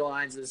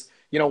storylines is,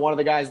 one of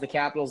the guys the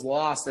Capitals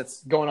lost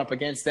that's going up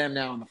against them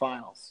now in the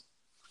finals.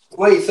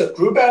 Wait, so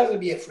Grubauer's going to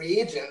be a free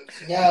agent?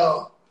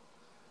 No.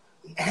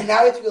 And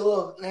now we have to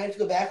go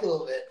back a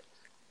little bit.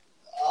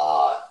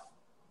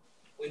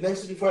 We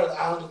mentioned before the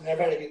Islanders have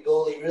never had a good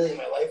goalie really in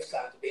my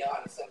lifetime, to be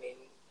honest. I mean,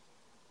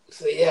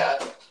 so yeah.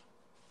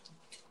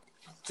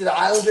 do the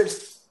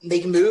Islanders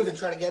make a move and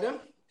try to get him?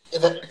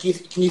 Can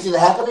you see that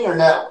happening or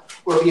no?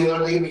 Or are they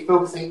going to be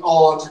focusing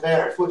all on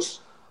Tavares, which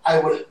I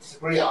wouldn't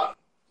disagree on?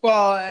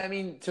 Well, I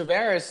mean,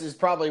 Tavares is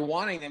probably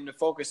wanting them to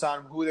focus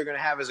on who they're going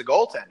to have as a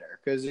goaltender,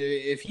 because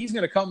if he's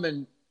going to come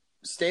and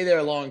stay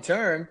there long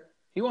term,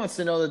 he wants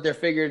to know that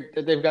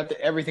they've got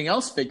everything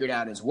else figured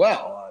out as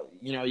well.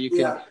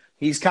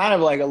 He's kind of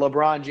like a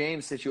LeBron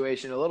James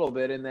situation a little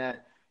bit in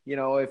that,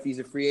 if he's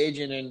a free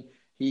agent and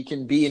he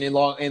can be in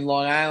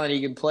Long Island, he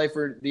can play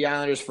for the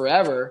Islanders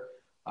forever.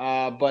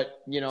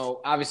 But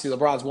obviously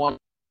LeBron's one.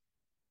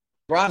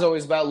 LeBron's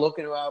always about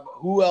looking about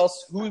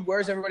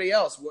where's everybody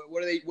else?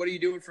 What are you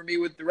doing for me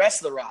with the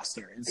rest of the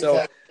roster? And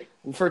so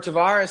for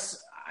Tavares,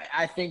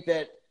 I think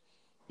that,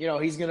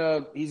 he's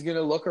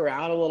gonna look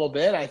around a little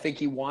bit. I think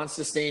he wants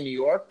to stay in New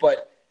York,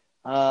 but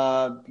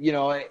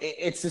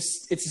it's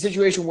a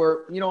situation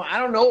where, I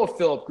don't know if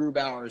Philip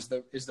Grubauer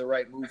is the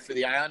right move for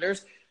the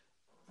Islanders,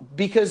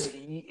 because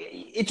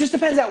it just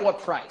depends at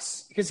what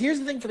price. Because here's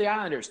the thing for the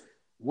Islanders.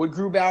 Would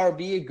Grubauer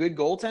be a good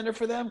goaltender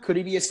for them? Could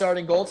he be a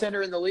starting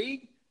goaltender in the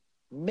league?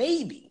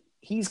 Maybe.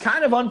 He's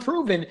kind of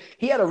unproven.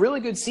 He had a really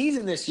good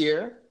season this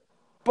year,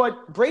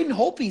 but Braden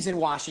Holtby's in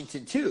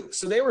Washington too.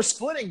 So they were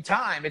splitting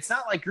time. It's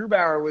not like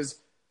Grubauer was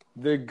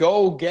the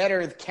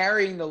go-getter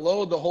carrying the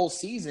load the whole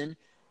season.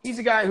 He's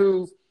a guy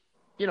who,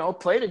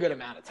 played a good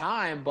amount of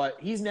time, but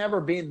he's never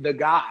been the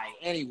guy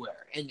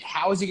anywhere. And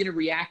how is he going to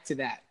react to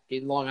that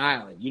in Long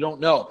Island? You don't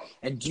know.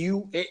 And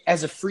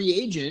as a free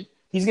agent,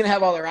 he's going to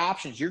have other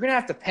options. You're going to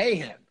have to pay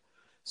him.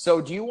 So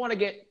do you want to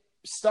get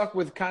stuck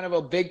with kind of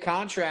a big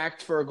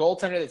contract for a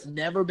goaltender that's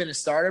never been a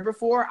starter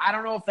before? I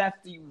don't know if that's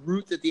the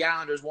route that the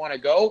Islanders want to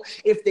go.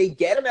 If they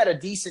get him at a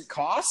decent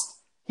cost,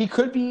 he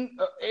could be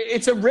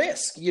it's a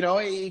risk.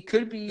 It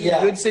could be a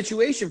good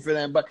situation for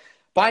them. But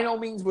by no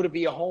means would it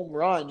be a home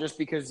run just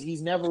because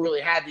he's never really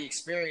had the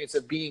experience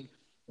of being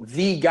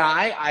the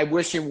guy. I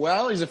wish him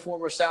well. He's a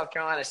former South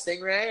Carolina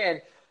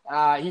Stingray,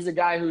 and he's a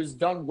guy who's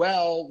done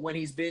well when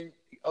he's been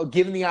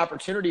given the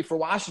opportunity for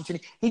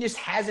Washington. He just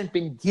hasn't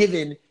been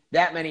given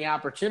that many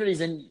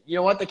opportunities. And you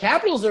know what? The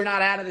Capitals are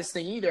not out of this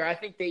thing either. I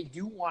think they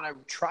do want to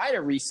try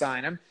to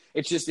re-sign him.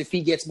 It's just if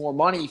he gets more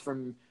money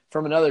from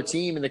another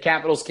team and the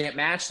Capitals can't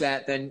match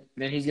that, then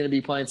he's going to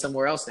be playing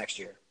somewhere else next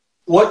year.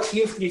 What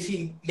teams can you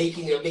see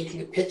making a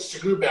pitch to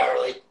Grubauer?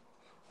 Like,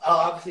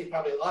 obviously,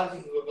 probably a lot of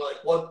teams would be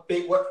like, what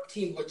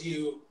team do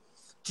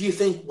you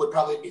think would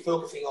probably be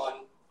focusing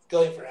on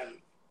going for him?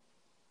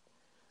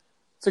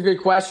 It's a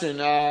good question.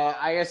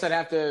 I guess I'd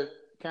have to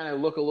kind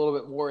of look a little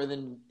bit more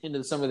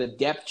into some of the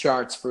depth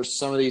charts for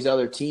some of these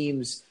other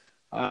teams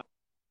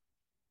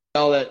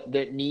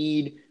that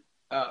need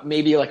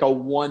maybe like a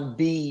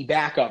 1B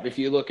backup. If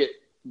you look at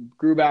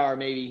Grubauer,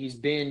 maybe he's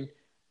been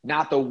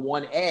not the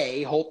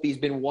 1A. Holtby's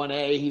been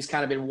 1A. He's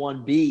kind of been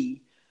 1B.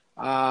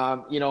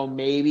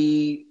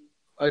 Maybe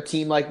a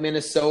team like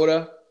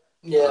Minnesota.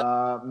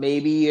 Yeah.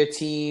 Maybe a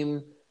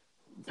team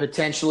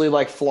potentially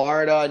like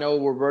Florida. I know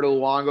Roberto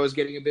Luongo is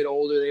getting a bit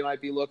older. They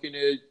might be looking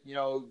to,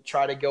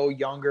 try to go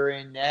younger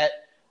in net.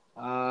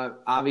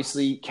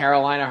 Obviously,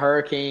 Carolina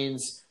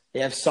Hurricanes, they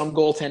have some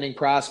goaltending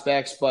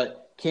prospects,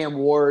 but Cam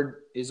Ward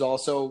is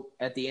also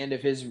at the end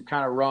of his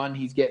kind of run.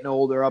 He's getting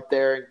older up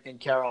there in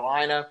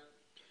Carolina.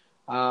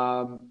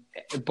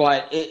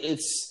 But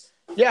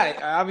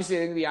obviously I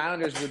think the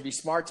Islanders would be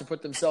smart to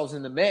put themselves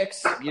in the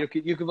mix. You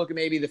could look at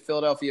maybe the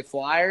Philadelphia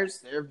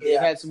Flyers. They've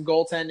had some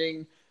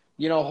goaltending,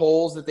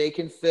 holes that they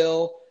can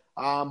fill.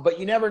 But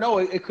you never know.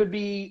 It could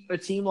be a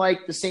team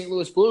like the St.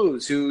 Louis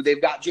Blues, who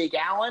they've got Jake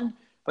Allen,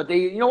 but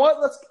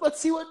let's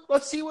see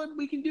what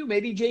we can do.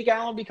 Maybe Jake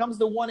Allen becomes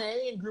the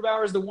 1A and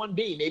Grubauer is the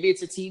 1B. Maybe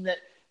it's a team that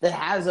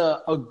has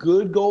a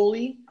good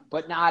goalie,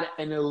 but not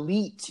an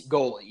elite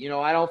goalie.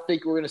 I don't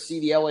think we're going to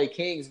see the LA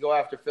Kings go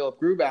after Philip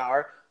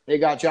Grubauer. They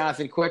got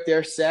Jonathan Quick.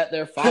 They're set.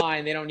 They're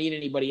fine. They don't need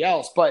anybody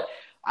else. But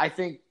I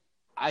think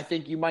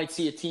you might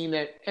see a team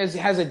that has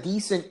a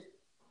decent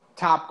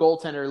top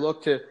goaltender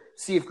look to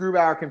see if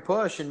Grubauer can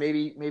push and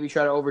maybe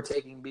try to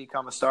overtake and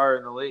become a starter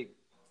in the league.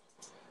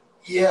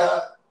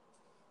 Yeah.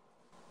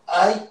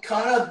 I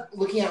kind of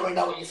looking at right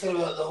now what you said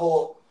about the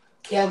whole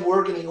Cam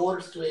Ward getting older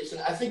situation.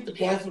 I think the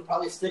Panthers would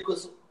probably stick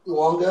with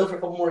Luongo for a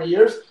couple more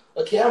years.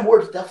 But Cam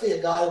Ward's definitely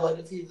a guy who I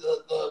can see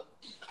the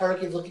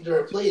Hurricanes looking to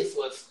replace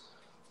with.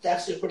 It's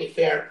actually a pretty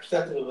fair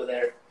perspective over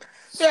there.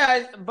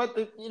 Yeah, but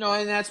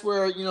and that's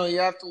where you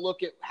have to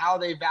look at how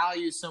they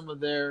value some of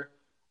their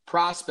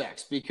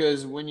prospects,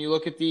 because when you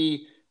look at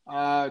the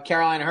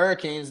Carolina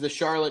Hurricanes, the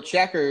Charlotte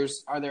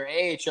Checkers are their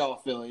AHL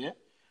affiliate,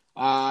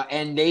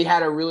 and they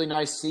had a really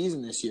nice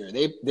season this year.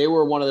 They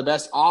were one of the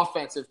best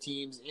offensive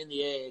teams in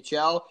the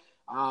AHL.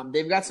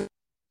 They've got some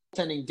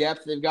goaltending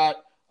depth. They've got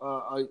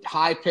a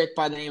high pick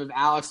by the name of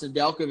Alex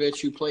Nedeljkovic,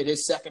 who played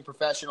his second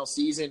professional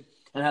season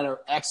and had an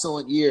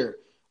excellent year.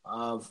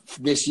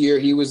 This year,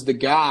 he was the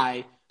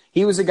guy.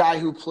 He was a guy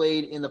who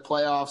played in the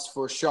playoffs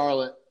for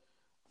Charlotte,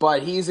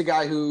 but he's a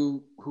guy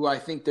who I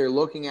think they're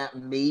looking at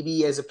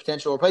maybe as a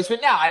potential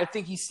replacement. Now, I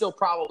think he's still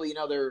probably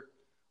another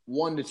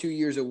 1 to 2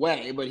 years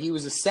away, but he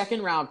was a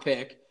second-round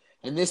pick.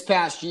 And this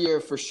past year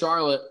for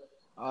Charlotte,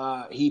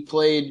 he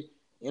played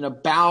in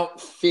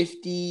about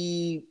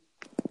 50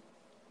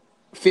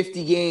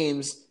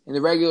 games in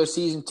the regular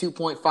season,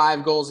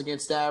 2.5 goals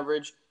against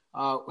average,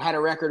 had a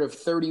record of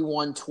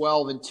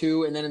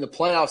 31-12-2. And then in the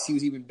playoffs, he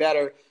was even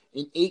better.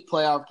 In 8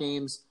 playoff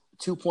games,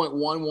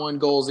 2.11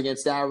 goals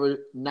against average,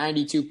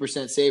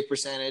 92% save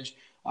percentage,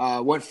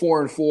 went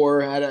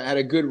 4-4, had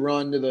a good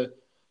run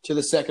to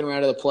the second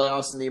round of the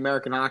playoffs in the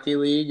American Hockey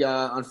League.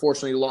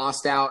 Unfortunately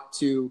lost out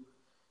to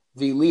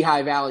the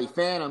Lehigh Valley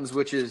Phantoms,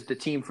 which is the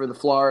team for the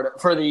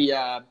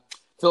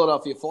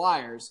Philadelphia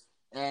Flyers.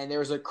 And there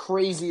was a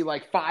crazy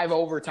 5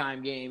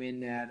 overtime game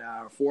in that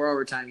 4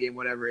 overtime game,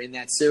 whatever, in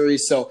that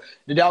series. So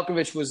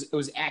Nedeljkovic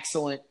was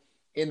excellent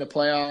in the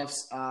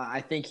playoffs.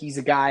 I think he's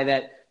a guy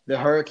that the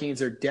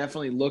Hurricanes are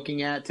definitely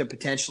looking at to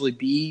potentially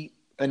be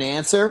an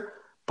answer.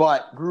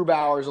 But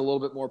Grubauer is a little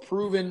bit more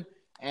proven,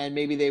 and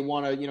maybe they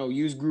want to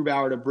use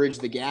Grubauer to bridge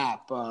the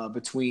gap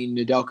between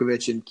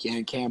Nedeljkovic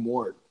and Cam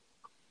Ward.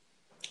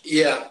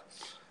 Yeah.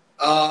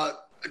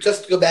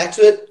 Just to go back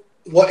to it,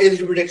 what is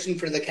your prediction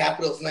for the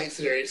Capitals night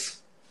series?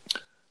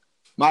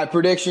 My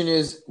prediction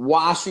is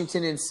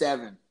Washington in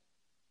 7.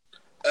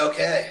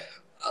 Okay.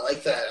 I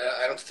like that.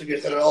 I don't disagree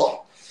with that at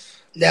all.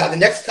 Now, the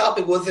next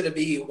topic was going to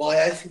be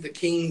why I think the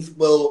Kings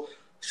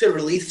should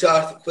release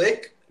Jonathan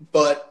Quick,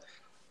 but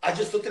I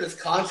just looked at his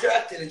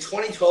contract, and in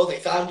 2012 they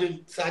signed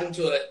him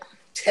to a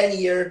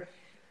 10-year,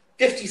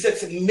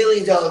 $56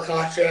 million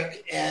contract,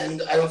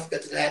 and I don't think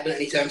that's going to happen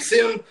anytime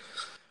soon.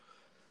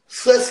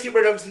 So let's get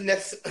right over to the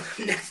next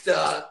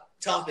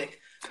topic,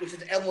 which is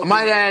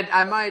MLB.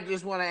 I might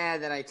just want to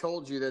add that I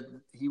told you that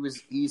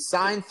he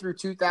signed through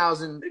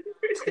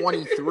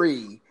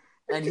 2023,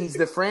 and he's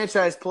the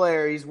franchise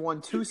player. He's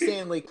won 2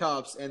 Stanley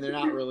Cups, and they're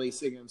not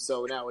releasing him.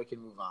 So now we can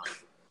move on.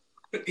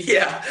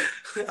 Yeah,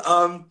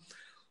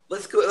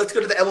 let's go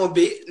to the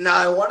MLB now.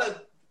 I want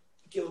to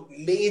give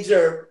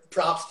major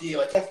props to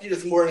you. I texted you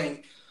this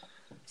morning.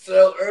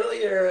 So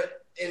earlier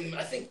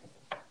I think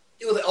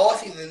it was all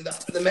season,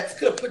 the Mets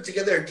could have put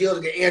together a deal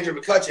to get Andrew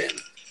McCutchen.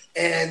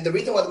 And the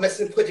reason why the Mets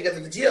didn't put together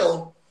the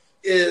deal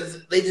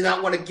is they did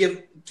not want to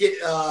give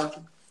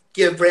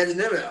Brandon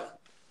Nimmo.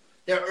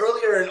 Now,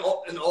 earlier in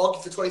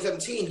August of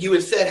 2017, you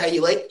had said how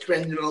you liked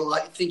Brandon Nimmo a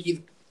lot. You think he's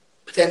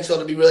potential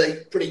to be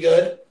really pretty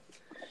good.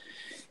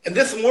 And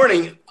this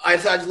morning, I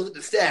decided to look at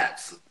the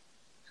stats.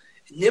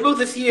 Nimmo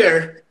this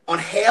year, on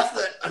half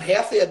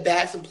the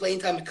at-bats and playing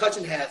time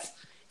McCutchen has,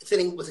 is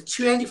hitting with a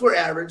 294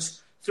 average,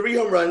 3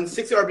 home runs,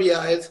 6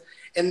 RBIs,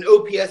 and an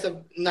OPS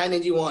of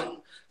 991.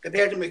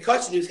 Compared to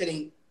McCutchen, who's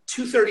hitting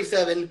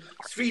 237,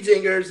 3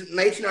 dingers,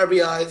 19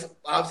 RBIs,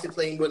 obviously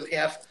playing more than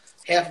half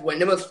of what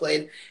Nimmo's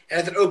played, and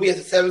has an OPS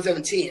of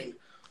 717.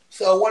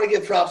 So I want to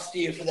give props to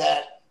you for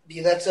that,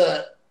 because that's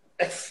an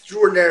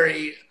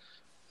extraordinary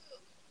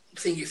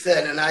thing you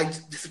said, and I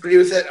disagree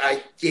with it.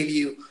 I gave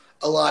you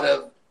a lot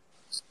of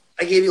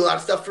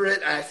stuff for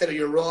it, and I said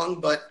you're wrong,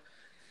 but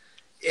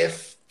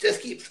if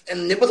just keeps,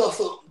 and Nimmo's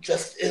also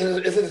just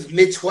is in his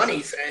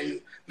mid-20s, and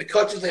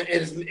McCutchen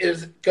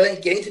is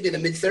getting to be in the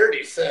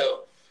mid-30s,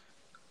 so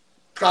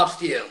props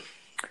to you.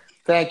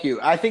 Thank you.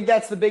 I think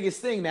that's the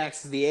biggest thing,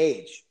 Max, is the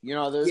age.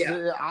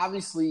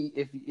 Obviously,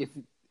 if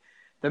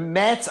the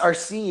Mets are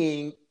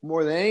seeing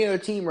more than any other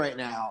team right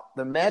now,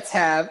 the Mets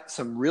have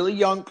some really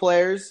young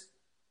players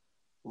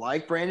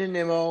like Brandon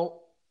Nimmo,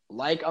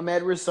 like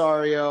Ahmed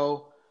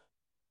Rosario,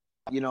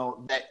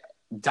 that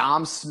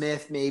Dom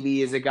Smith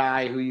maybe is a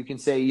guy who you can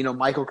say,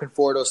 Michael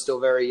Conforto is still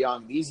very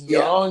young. These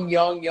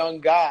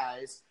young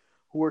guys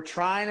who are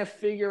trying to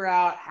figure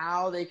out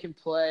how they can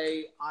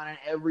play on an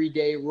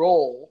everyday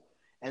role.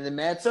 And the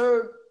Mets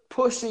are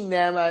pushing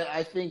them.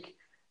 I think,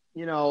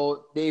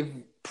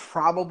 they've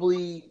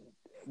probably,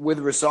 with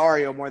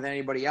Rosario more than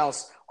anybody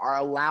else, are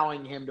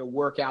allowing him to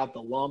work out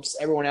the lumps.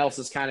 Everyone else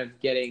is kind of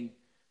getting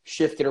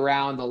shifted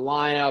around the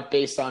lineup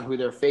based on who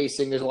they're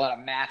facing. There's a lot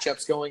of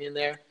matchups going in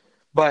there.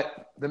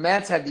 But the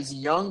Mets have these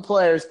young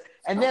players.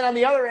 And then on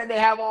the other end, they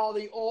have all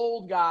the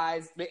old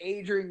guys, the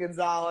Adrian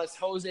Gonzalez,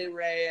 Jose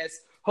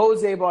Reyes,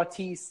 Jose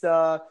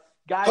Bautista.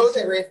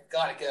 Jose Reyes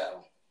got to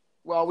go.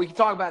 Well, we can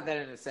talk about that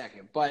in a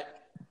second.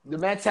 But the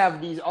Mets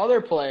have these other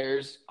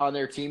players on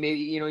their team. Maybe,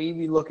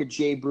 even look at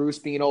Jay Bruce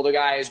being an older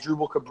guy.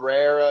 Asdrubal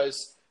Cabrera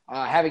is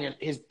having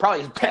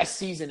probably his best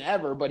season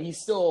ever, but he's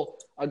still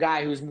a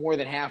guy who's more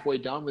than halfway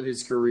done with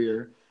his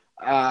career.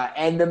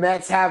 And the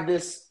Mets have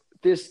this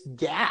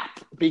gap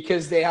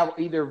because they have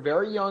either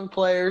very young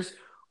players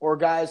or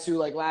guys who,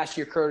 like last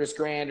year, Curtis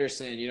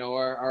Granderson,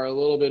 are a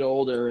little bit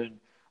older and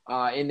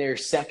in their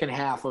second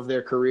half of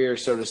their career,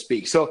 so to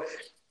speak. So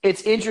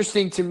it's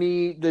interesting to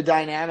me, the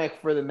dynamic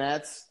for the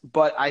Mets,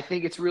 but I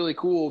think it's really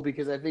cool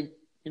because I think,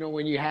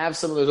 when you have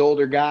some of those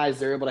older guys,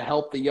 they're able to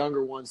help the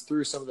younger ones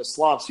through some of the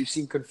slumps. You've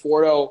seen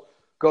Conforto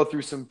go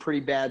through some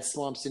pretty bad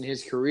slumps in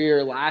his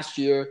career. Last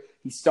year,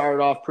 he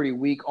started off pretty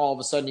weak. All of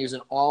a sudden, he was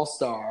an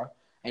all-star,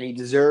 and he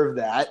deserved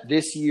that.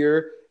 This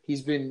year,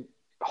 he's been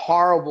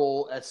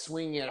horrible at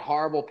swinging at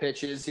horrible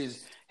pitches.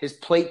 His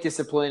plate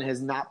discipline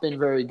has not been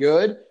very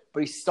good,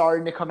 but he's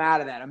starting to come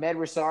out of that. Ahmed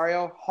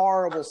Rosario,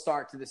 horrible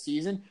start to the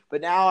season,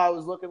 but now I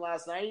was looking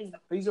last night,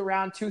 he's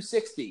around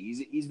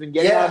 260. He's been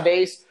getting on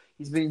base.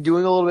 He's been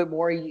doing a little bit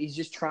more. He's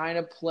just trying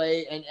to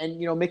play, and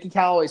Mickey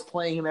Callaway's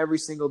playing him every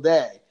single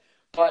day.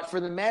 But for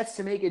the Mets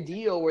to make a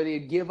deal where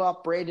they'd give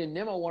up Brandon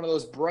Nimmo, one of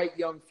those bright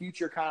young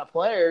future kind of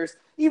players,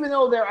 even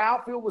though their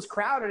outfield was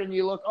crowded, and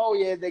you look, oh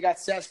yeah, they got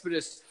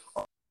Cespedes,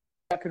 oh,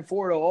 they got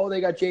Conforto, oh they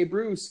got Jay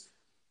Bruce,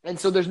 and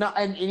so there's not,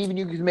 and even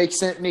you can make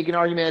an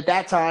argument at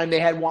that time they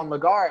had Juan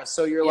Lagares,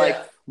 so you're like,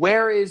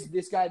 where is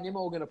this guy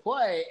Nimmo going to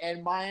play?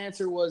 And my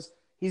answer was,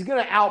 he's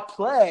going to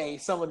outplay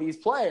some of these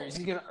players.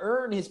 He's going to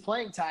earn his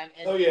playing time.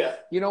 And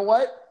you know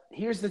what?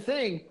 Here's the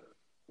thing.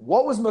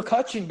 What was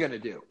McCutchen going to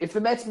do? If the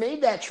Mets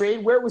made that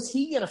trade, where was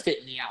he going to fit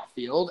in the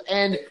outfield?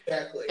 And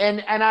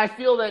I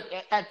feel that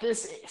at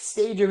this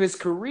stage of his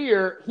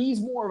career, he's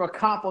more of a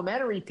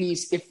complementary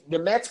piece. If the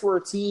Mets were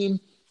a team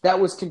that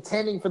was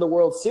contending for the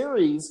World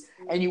Series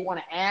and you want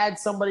to add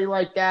somebody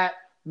like that,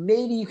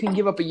 maybe you can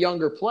give up a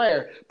younger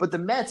player. But the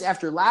Mets,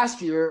 after last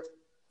year,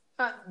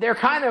 they're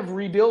kind of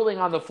rebuilding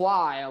on the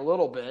fly a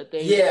little bit.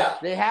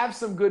 They have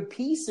some good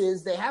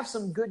pieces. They have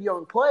some good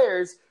young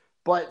players.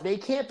 But they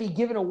can't be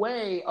giving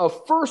away a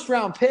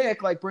first-round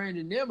pick like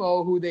Brandon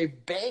Nimmo, who they've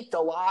banked a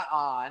lot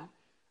on,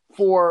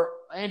 for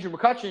Andrew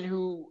McCutchen,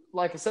 who,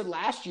 like I said,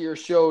 last year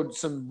showed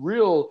some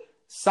real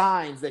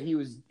signs that he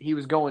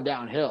was going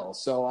downhill.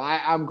 So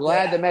I'm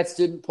glad the Mets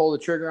didn't pull the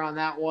trigger on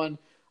that one.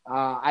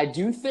 I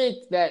do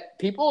think that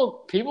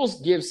people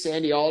give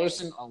Sandy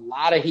Alderson a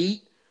lot of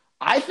heat.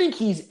 I think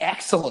he's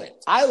excellent.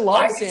 I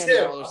love Sandy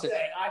Alderson.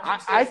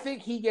 I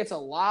think he gets a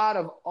lot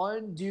of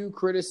undue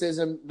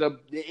criticism. The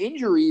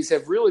injuries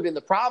have really been the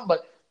problem.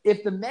 But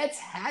if the Mets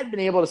had been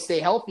able to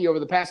stay healthy over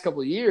the past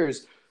couple of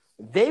years,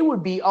 they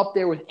would be up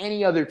there with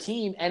any other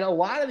team. And a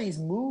lot of these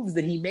moves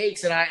that he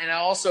makes, and I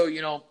also,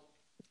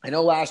 I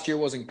know last year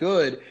wasn't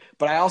good,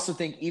 but I also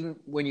think even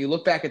when you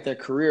look back at the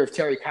career of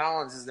Terry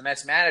Collins as the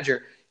Mets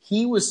manager,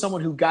 he was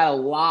someone who got a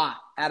lot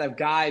out of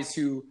guys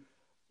who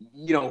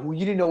you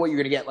didn't know what you're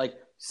going to get. Like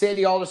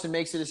Sandy Alderson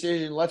makes a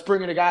decision, let's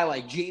bring in a guy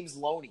like James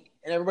Loney.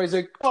 And everybody's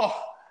like, oh,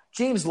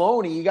 James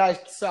Loney, you guys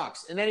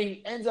sucks. And then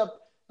he ends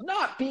up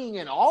not being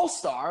an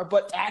all-star,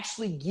 but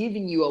actually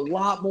giving you a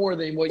lot more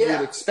than what you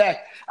would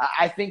expect.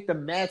 I think the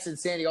Mets and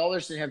Sandy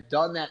Alderson have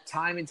done that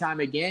time and time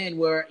again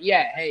where,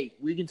 hey,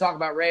 we can talk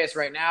about Reyes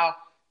right now.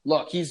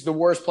 Look, he's the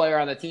worst player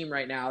on the team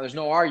right now. There's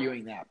no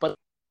arguing that. But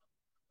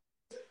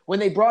when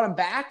they brought him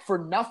back for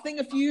nothing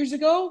a few years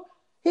ago,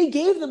 he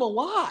gave them a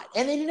lot,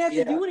 and they didn't have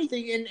to do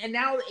anything. And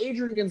now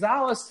Adrian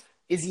Gonzalez,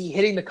 is he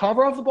hitting the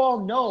cover off the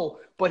ball? No,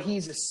 but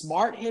he's a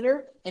smart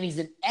hitter, and he's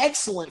an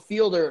excellent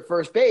fielder at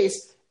first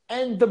base,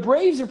 and the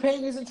Braves are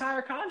paying his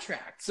entire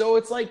contract. So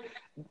it's like,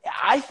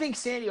 I think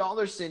Sandy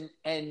Alderson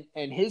and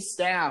his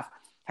staff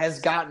has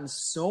gotten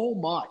so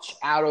much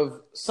out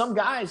of some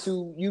guys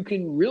who you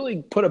can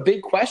really put a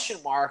big question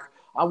mark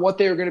on what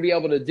they're going to be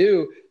able to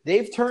do.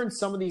 They've turned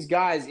some of these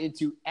guys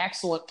into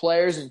excellent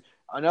players, and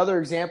another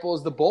example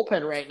is the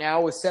bullpen right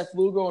now with Seth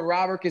Lugo and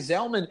Robert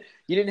Gsellman.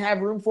 You didn't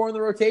have room for in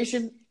the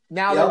rotation.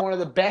 Now they're one of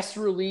the best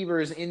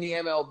relievers in the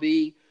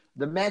MLB.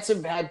 The Mets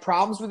have had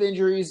problems with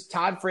injuries.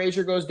 Todd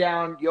Frazier goes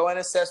down.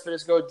 Yoenis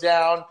Cespedes goes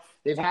down.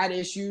 They've had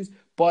issues.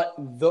 But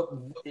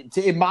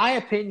in my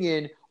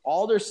opinion,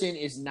 Alderson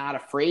is not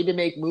afraid to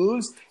make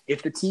moves.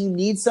 If the team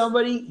needs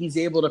somebody, he's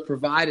able to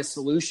provide a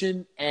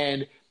solution.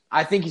 And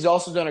I think he's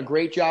also done a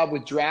great job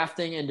with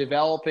drafting and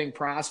developing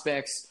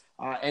prospects.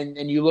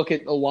 And you look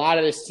at a lot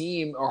of this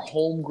team are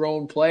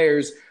homegrown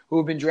players who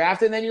have been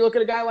drafted. And then you look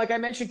at a guy like I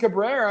mentioned,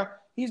 Cabrera.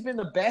 He's been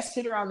the best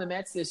hitter on the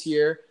Mets this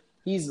year.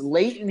 He's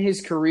late in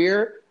his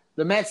career.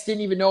 The Mets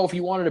didn't even know if he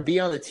wanted to be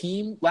on the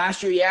team.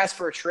 Last year he asked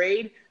for a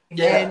trade.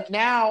 Yeah. And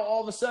now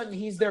all of a sudden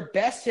he's their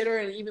best hitter.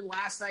 And even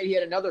last night he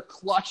had another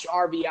clutch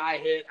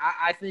RBI hit.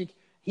 I think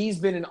he's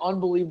been an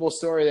unbelievable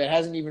story that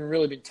hasn't even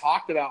really been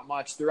talked about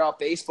much throughout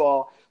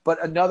baseball.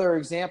 But another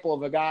example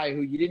of a guy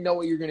who you didn't know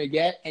what you're going to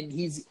get, and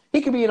he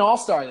could be an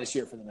all-star this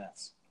year for the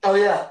Mets. Oh,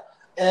 yeah.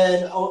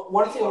 And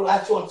one thing I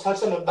actually want to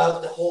touch on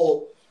about the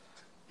whole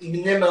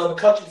Nimmo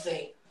McCutchen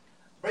thing.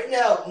 Right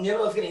now,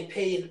 Nimmo is getting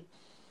paid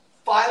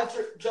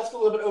just a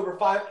little bit over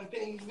he's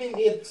being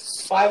paid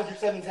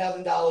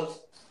 $507,000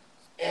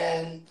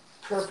 and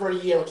per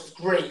year, which is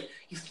great.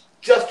 He's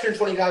just turned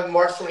 25 on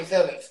March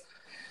 27th.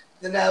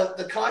 Then now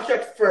the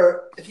contract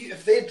for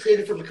if they had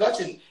traded for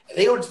McCutchen and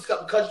they would just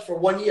got McCutchen for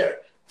 1 year,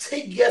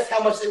 take a guess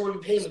how much they would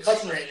be paying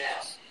McCutchen right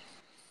now.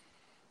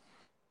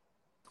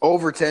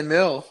 Over $10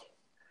 million.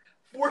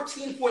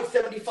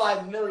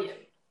 $14.75 million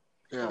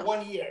for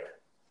 1 year.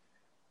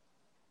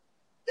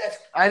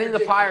 I think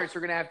the Pirates are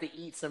going to have to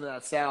eat some of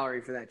that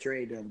salary for that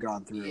trade to have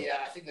gone through. Yeah,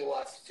 I think they will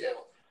have to too.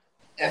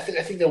 I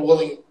think they're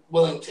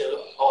willing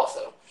to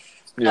also.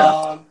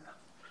 Yeah.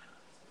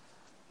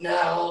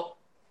 Now,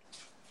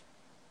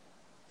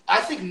 I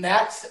think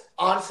Max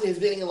honestly is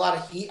getting a lot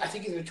of heat. I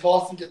think he's been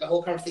tossed into the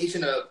whole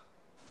conversation of.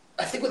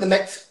 I think with the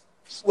Mets,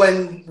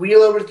 when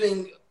Wheeler was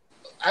being,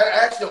 I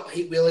actually don't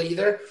hate Wheeler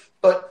either,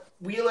 but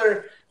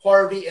Wheeler,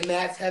 Harvey, and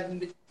Max haven't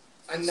been.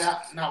 I'm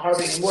not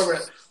Harvey anymore,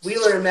 but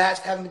Wheeler and Matz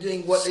haven't been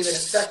doing what they've been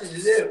expected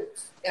to do.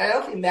 And I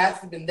don't think Matz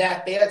has been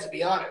that bad, to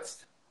be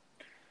honest.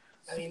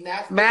 I mean,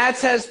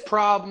 Matz has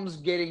problems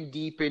getting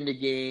deep into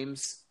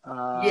games.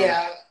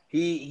 Yeah.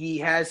 He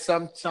has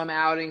some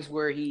outings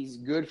where he's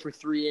good for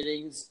 3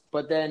 innings,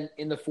 but then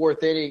in the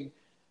 4th inning,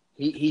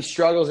 he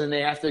struggles and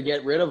they have to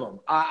get rid of him.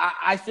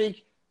 I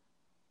think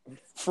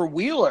for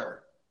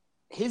Wheeler,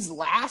 his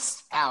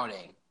last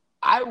outing,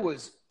 I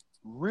was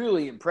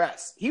really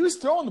impressed. He was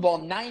throwing the ball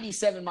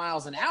 97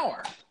 miles an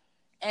hour,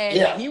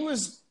 and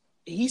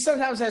he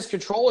sometimes has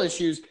control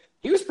issues.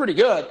 He was pretty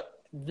good.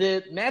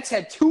 The Mets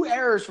had 2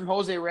 errors from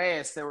Jose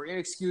Reyes that were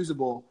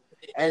inexcusable,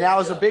 and that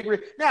was a big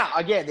now,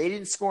 again, they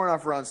didn't score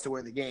enough runs to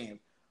win the game.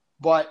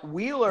 But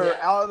Wheeler,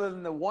 other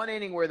than the 1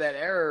 inning where that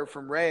error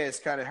from Reyes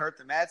kind of hurt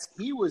the Mets,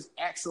 he was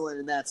excellent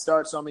in that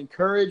start. So I'm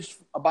encouraged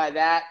by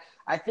that.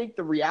 I think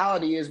the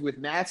reality is with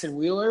Matz and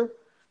Wheeler,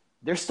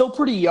 they're still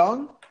pretty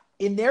young.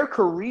 In their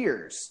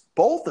careers,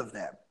 both of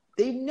them,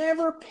 they've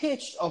never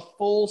pitched a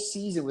full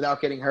season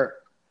without getting hurt.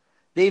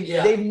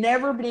 They've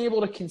never been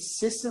able to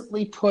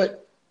consistently put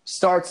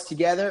starts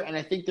together, and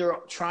I think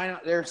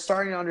they're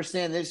starting to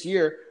understand this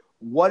year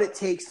what it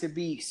takes to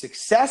be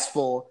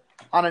successful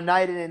on a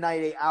night in and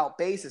night out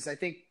basis. I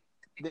think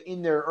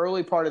in their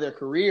early part of their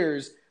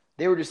careers,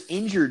 they were just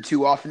injured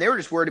too often. They were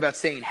just worried about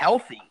staying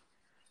healthy.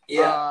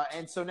 Yeah.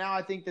 And so now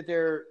I think that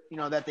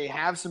that they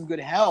have some good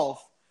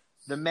health.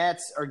 The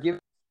Mets are giving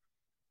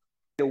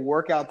to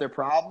work out their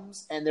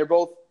problems, and they're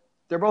both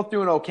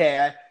doing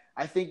okay.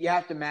 I think you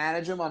have to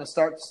manage them on a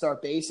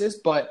start-to-start basis,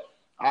 but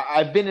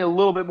I've been a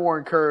little bit more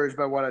encouraged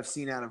by what I've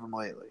seen out of them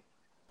lately.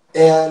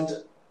 And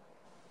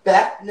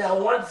back now, I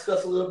want to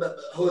discuss a little bit about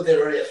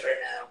Jose Reyes right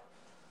now.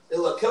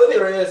 And look, Jose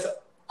Reyes,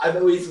 I've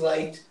always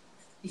liked.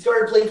 He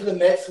started playing for the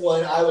Mets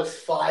when I was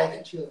 5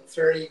 in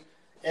 2030,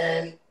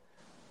 and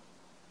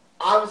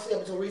obviously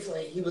up until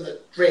recently, he was a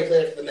great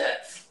player for the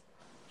Mets.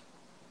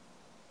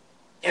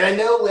 And I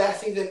know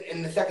last season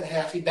in the second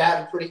half he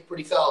batted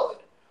pretty solid,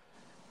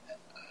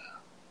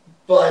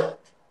 but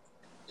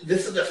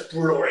this is just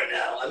brutal right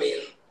now. I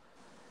mean,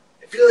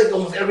 I feel like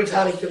almost every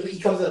time he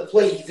comes to the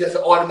plate, he's just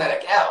an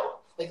automatic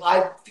out. Like,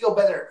 I feel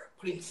better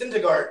putting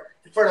Syndergaard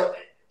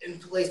in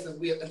place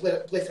of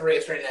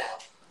Reyes right now.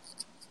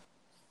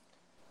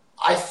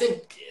 I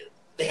think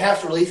they have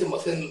to release him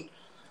within.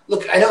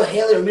 Look, I know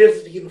Hanley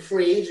Ramirez became a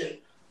free agent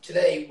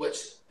today, which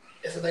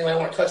is something I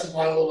want to touch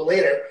upon a little bit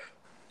later.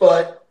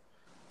 But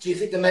do you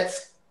think the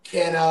Mets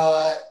can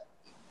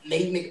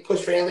maybe make a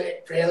push for Hanley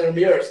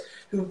Ramirez,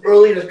 who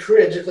earlier in his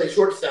career just played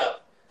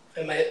shortstop,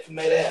 if I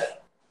might add?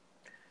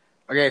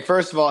 Okay,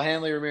 first of all,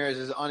 Hanley Ramirez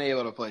is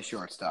unable to play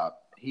shortstop.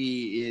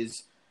 He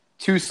is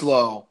too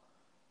slow,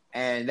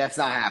 and that's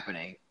not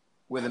happening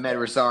with Amed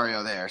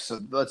Rosario there. So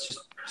let's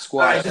just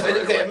squash that.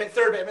 I meant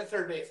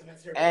third base.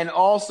 And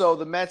also,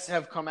 the Mets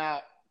have come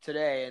out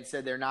today and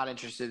said they're not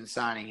interested in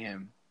signing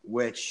him,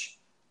 which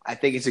I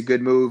think is a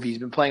good move. He's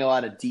been playing a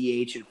lot of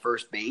DH and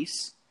first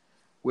base,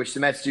 which the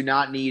Mets do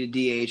not need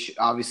a DH.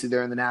 Obviously,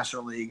 they're in the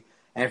National League.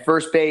 And at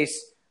first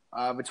base,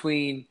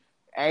 between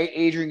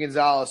Adrian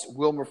Gonzalez,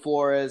 Wilmer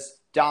Flores,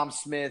 Dom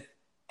Smith,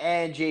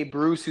 and Jay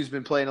Bruce, who's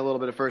been playing a little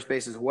bit of first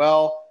base as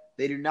well,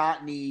 they do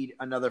not need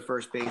another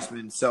first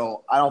baseman.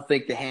 So I don't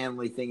think the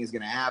Hanley thing is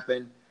going to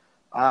happen.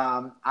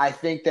 I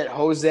think that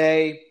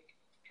Jose,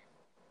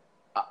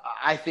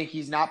 I think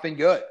he's not been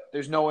good.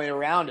 There's no way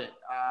around it.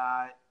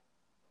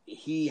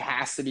 He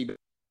has to be better.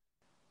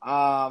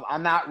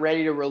 I'm not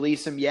ready to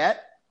release him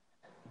yet,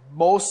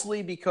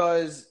 mostly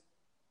because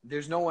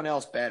there's no one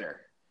else better.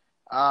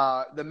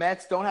 The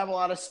Mets don't have a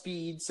lot of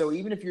speed, so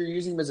even if you're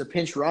using him as a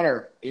pinch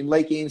runner in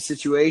late game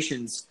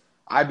situations,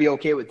 I'd be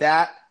okay with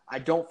that. I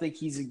don't think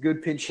he's a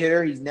good pinch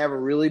hitter. He's never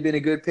really been a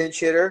good pinch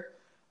hitter.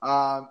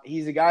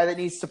 He's a guy that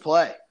needs to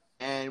play.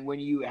 And when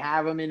you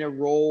have him in a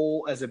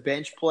role as a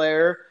bench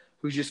player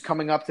who's just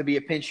coming up to be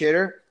a pinch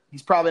hitter,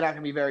 he's probably not going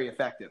to be very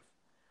effective.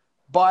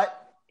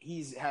 But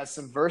he has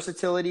some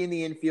versatility in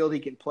the infield. He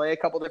can play a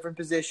couple different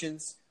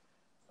positions.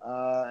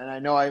 And I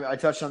know I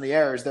touched on the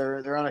errors.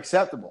 They're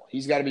unacceptable.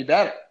 He's got to be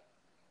better.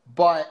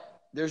 But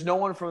there's no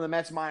one from the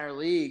Mets minor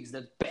leagues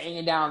that's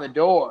banging down the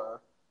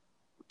door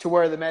to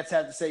where the Mets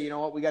have to say, you know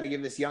what, we got to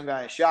give this young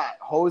guy a shot.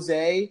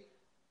 Jose,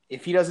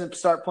 if he doesn't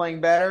start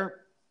playing better,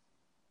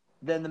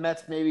 then the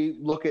Mets maybe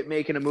look at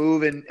making a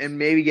move and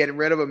maybe getting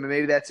rid of him, and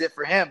maybe that's it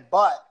for him.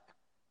 But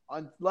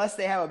unless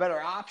they have a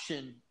better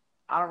option,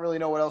 I don't really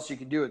know what else you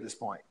can do at this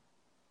point.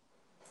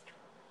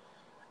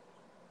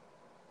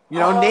 You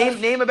know,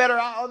 name a better –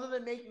 other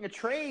than making a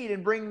trade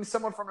and bringing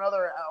someone from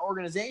another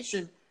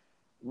organization,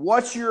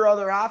 what's your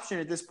other option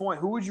at this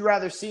point? Who would you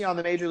rather see on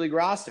the Major League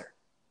roster?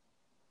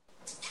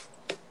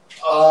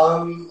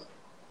 I'm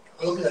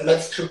looking at the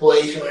Mets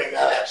AAA right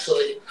now,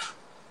 actually.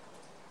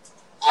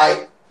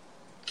 I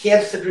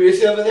can't disagree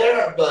with you over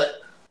there,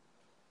 but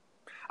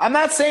I'm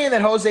not saying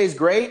that Jose is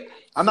great.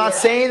 I'm not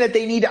saying that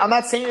they need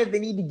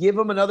to give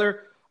him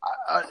another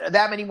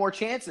that many more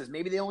chances.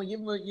 Maybe they only give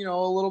him a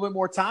little bit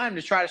more time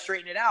to try to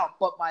straighten it out.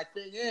 But my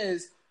thing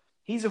is,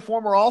 he's a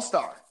former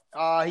All-Star.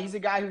 He's a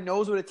guy who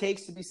knows what it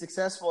takes to be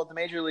successful at the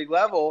major league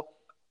level.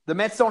 The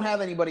Mets don't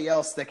have anybody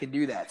else that can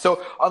do that.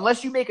 So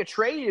unless you make a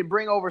trade and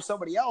bring over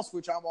somebody else,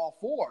 which I'm all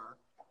for,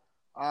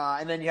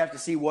 and then you have to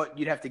see what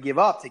you'd have to give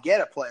up to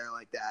get a player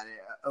like that,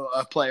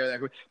 a player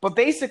that. But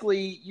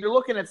basically, you're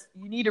looking at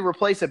you need to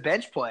replace a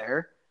bench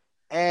player,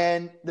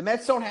 and the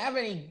Mets don't have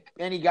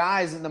any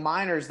guys in the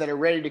minors that are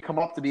ready to come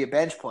up to be a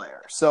bench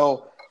player.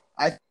 So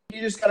I think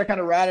you just got to kind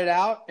of rat it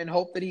out and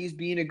hope that he's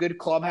being a good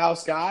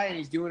clubhouse guy and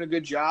he's doing a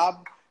good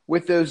job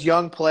with those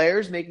young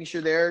players, making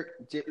sure they're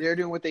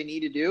doing what they need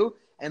to do.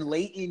 And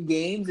late in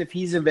games, if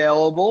he's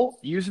available,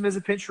 use him as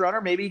a pinch runner.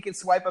 Maybe he can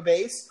swipe a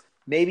base.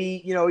 Maybe,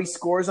 he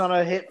scores on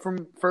a hit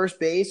from first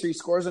base or he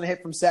scores on a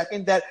hit from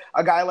second that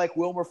a guy like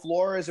Wilmer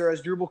Flores or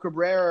Asdrubal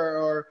Cabrera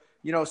or,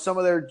 some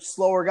of their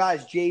slower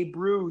guys, Jay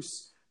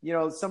Bruce,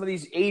 some of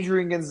these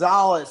Adrian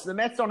Gonzalez. The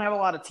Mets don't have a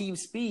lot of team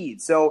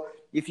speed. So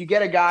if you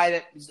get a guy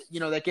that,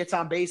 that gets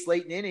on base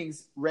late in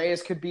innings,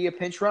 Reyes could be a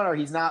pinch runner.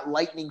 He's not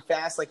lightning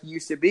fast like he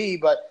used to be,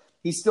 but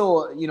he's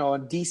still, a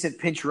decent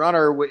pinch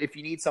runner if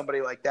you need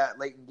somebody like that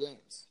late in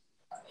games.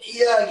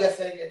 Yeah, I guess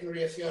I can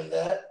agree with you on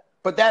that.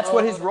 But that's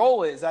what his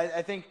role is.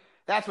 I think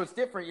that's what's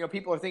different.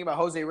 People are thinking about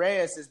Jose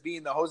Reyes as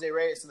being the Jose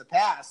Reyes of the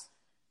past.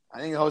 I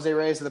think the Jose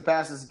Reyes of the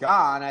past is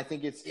gone. I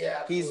think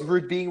he's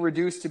being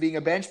reduced to being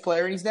a bench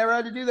player, and he's never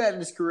had to do that in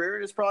his career,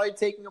 and it's probably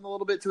taking him a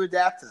little bit to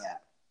adapt to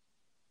that.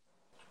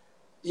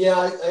 Yeah,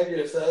 I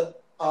agree with that.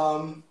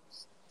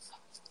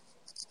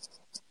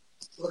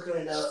 Looking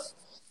right now.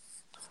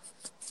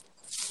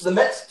 The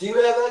Mets do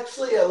have,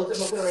 actually,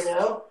 looking right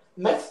now,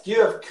 Mets do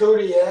have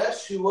Cody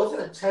Ash, who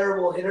wasn't a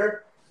terrible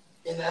hitter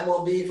in the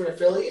MLB for the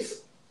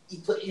Phillies.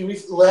 He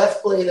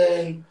last played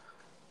in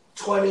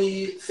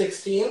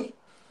 2016.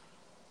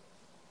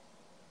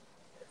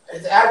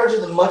 His average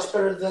is much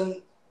better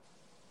than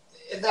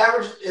 – his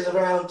average is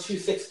around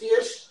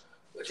 260-ish,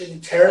 which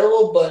isn't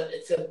terrible, but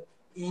it's a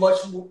much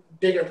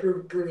bigger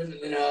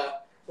improvement than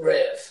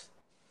Reyes.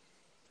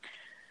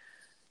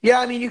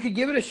 Yeah, you could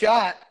give it a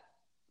shot,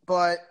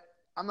 but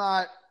I'm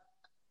not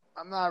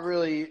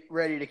really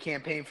ready to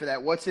campaign for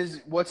that. What's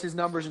his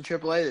numbers in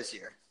AAA this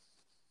year?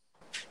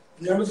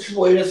 Numbers in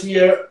AAA this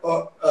year?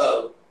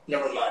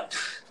 Never mind.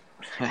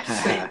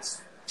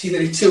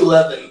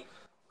 232-11.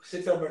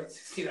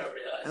 616 RBIs.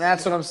 And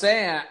that's what I'm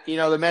saying.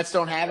 The Mets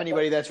don't have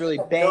anybody that's really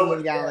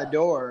banging down the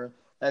door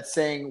that's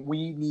saying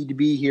we need to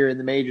be here in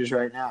the majors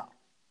right now.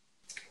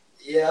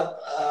 Yep.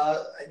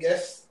 I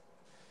guess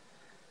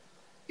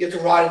you have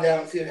to ride it down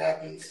and see what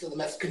happens. So the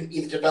Mets can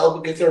either develop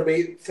a good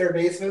third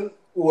baseman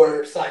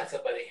or sign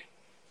somebody.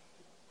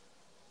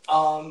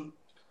 Now,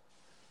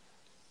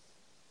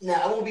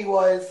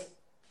 MLB-wise,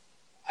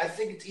 I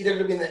think it's either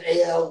going to be in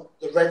the AL,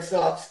 the Red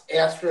Sox,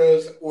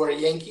 Astros, or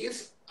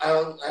Yankees. I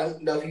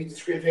don't know if you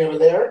disagree with me over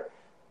there.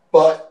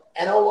 But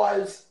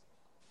NL-wise,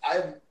 I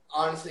have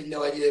honestly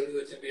no idea who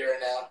it's going to be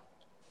right now.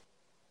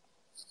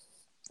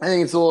 I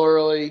think it's a little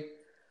early.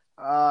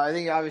 I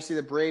think obviously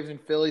the Braves and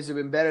Phillies have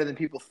been better than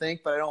people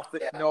think, but I don't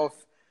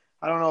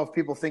know if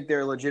people think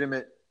they're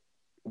legitimate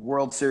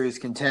World Series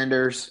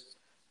contenders.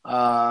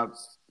 The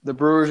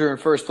Brewers are in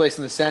first place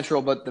in the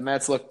Central, but the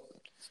Mets look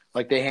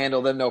like they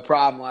handled them no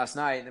problem last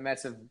night. The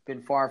Mets have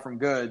been far from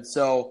good.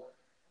 So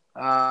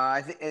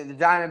I think the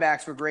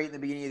Diamondbacks were great in the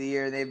beginning of the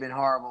year. They've been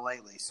horrible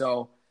lately.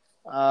 So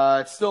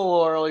it's still a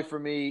little early for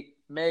me.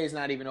 May is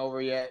not even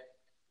over yet.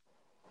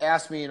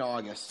 Ask me in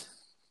August.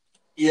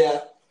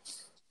 Yeah.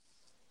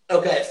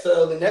 Okay,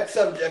 so the next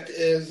subject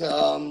is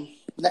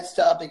next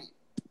topic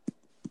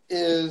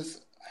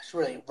is I should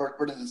really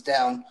write this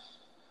down.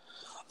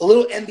 A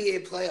little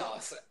NBA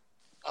playoffs.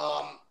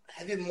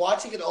 Have you been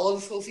watching it all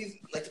this whole season,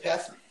 like the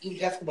past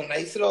couple of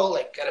nights at all,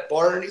 like at a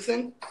bar or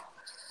anything?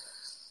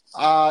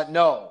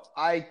 No.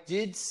 I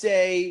did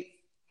say,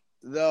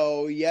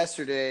 though,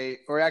 yesterday,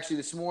 or actually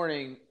this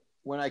morning,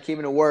 when I came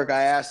into work,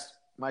 I asked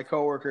my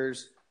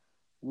coworkers,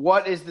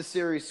 what is the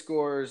series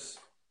scores?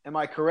 Am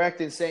I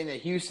correct in saying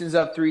that Houston's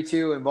up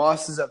 3-2 and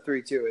Boston's up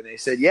 3-2? And they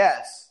said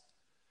yes.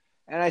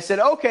 And I said,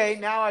 okay,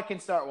 now I can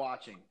start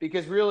watching.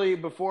 Because really,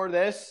 before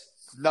this,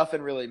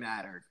 nothing really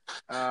mattered.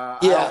 I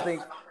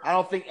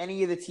don't think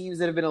any of the teams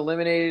that have been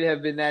eliminated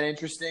have been that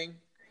interesting.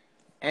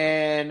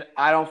 And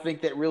I don't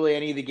think that really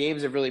any of the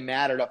games have really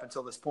mattered up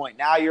until this point.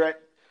 Now you're at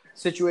a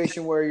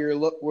situation where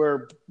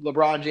where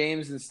LeBron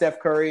James and Steph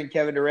Curry and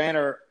Kevin Durant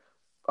are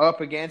up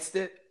against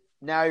it.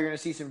 Now you're going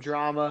to see some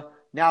drama.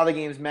 Now the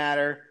games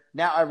matter.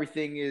 Now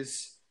everything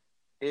is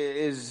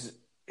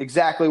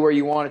exactly where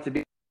you want it to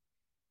be.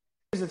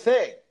 Here's the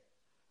thing.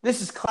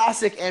 This is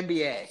classic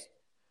NBA.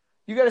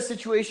 You got a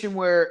situation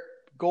where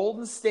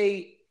Golden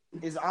State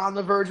is on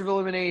the verge of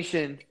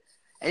elimination,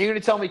 and you're going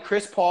to tell me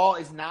Chris Paul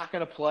is not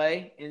going to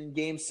play in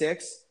Game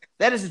 6?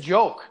 That is a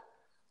joke.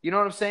 You know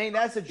what I'm saying?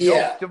 That's a joke.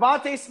 Yeah.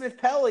 Devontae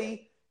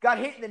Smith-Pelly got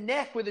hit in the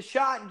neck with a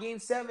shot in Game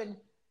 7,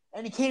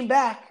 and he came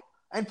back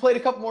and played a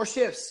couple more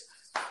shifts.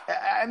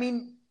 I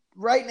mean,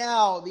 right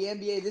now, the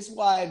NBA, this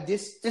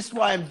is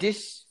why I'm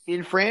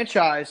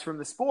disenfranchised from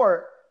the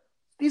sport.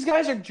 These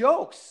guys are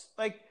jokes.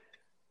 Like,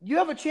 you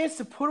have a chance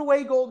to put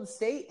away Golden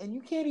State, and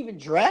you can't even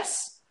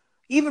dress,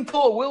 even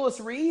pull a Willis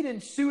Reed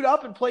and suit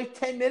up and play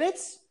 10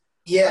 minutes.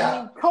 Yeah.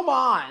 I mean, come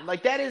on.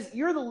 Like,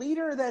 you're the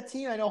leader of that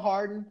team. I know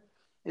Harden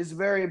is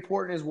very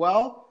important as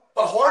well.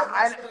 But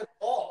Harden is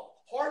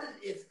all. Harden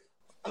is,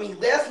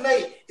 last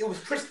night it was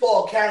Chris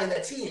Paul carrying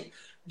that team.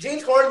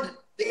 James Harden,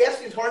 they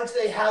asked James Harden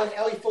today how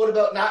he thought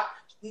about not.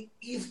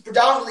 He's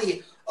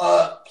predominantly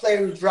a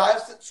player who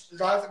drives at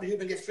the hoop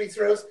and gets free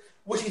throws,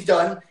 which he's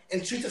done,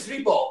 and shoots a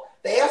three ball.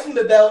 They asked him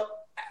about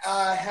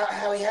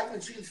how he hasn't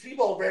been shooting the three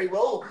ball very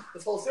well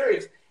this whole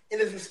series, and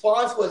his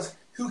response was,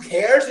 "Who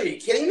cares? Are you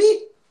kidding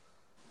me?"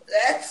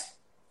 That's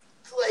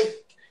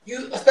like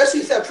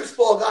especially without Chris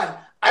Paul gone.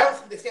 I don't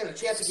think they stand a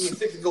chance of Game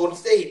 6 in Golden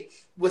State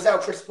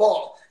without Chris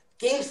Paul.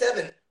 Game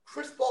 7,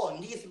 Chris Paul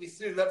needs to be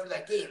suited up for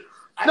that game.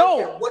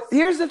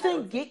 Here's the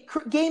thing.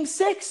 Game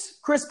 6,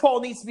 Chris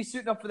Paul needs to be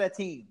suiting up for that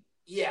team.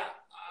 Yeah.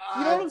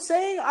 You know what I'm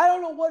saying? I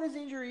don't know what his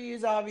injury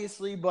is,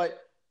 obviously, but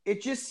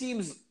it just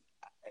seems,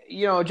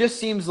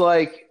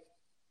 like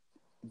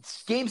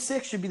Game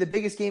 6 should be the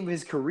biggest game of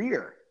his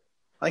career.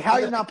 Like, how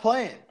are you not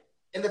playing?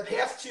 In the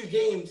past 2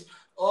 games,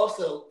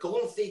 also,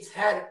 Golden State's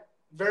had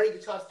very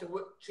good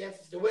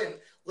chances to win.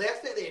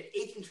 Last night, they had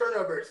 18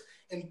 turnovers.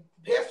 In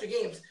the past 2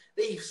 games,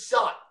 they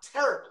shot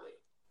terribly.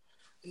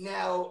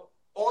 Now,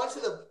 on to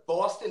the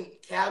Boston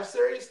Cavs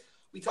series.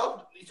 We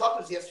talked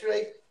about this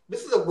yesterday.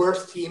 This is the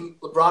worst team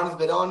LeBron has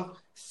been on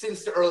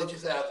since the early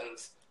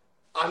 2000s.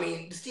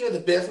 This team is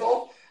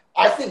abysmal.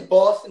 I think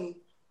Boston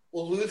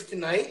will lose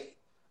tonight.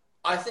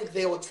 I think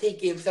they will take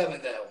Game 7,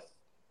 though.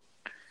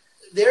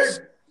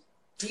 Their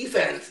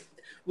defense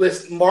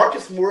with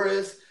Marcus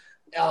Morris,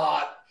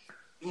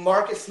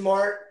 Marcus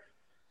Smart,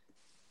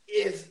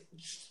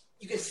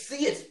 you can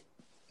see it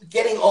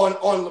getting on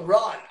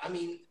LeBron.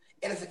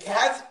 And if the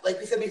Cavs, like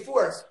we said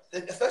before,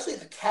 especially if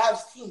the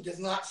Cavs team does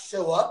not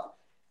show up,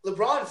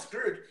 LeBron is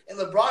screwed. And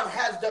LeBron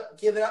has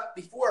given up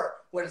before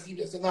when his team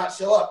does not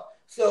show up.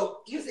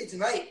 So even say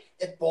tonight,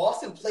 if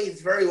Boston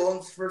plays very well in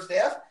the first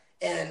half,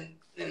 and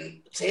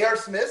J.R.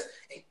 Smith,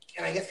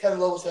 and I guess Kevin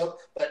Love will show up,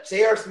 but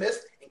J.R.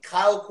 Smith and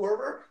Kyle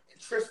Korver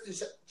and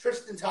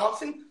Tristan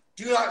Thompson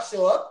do not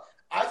show up,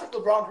 I think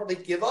LeBron probably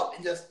give up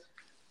and just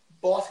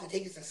Boston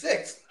take it to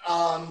 6.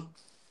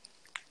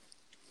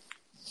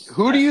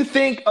 Who do you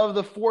think of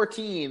the 4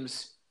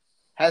 teams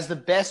has the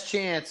best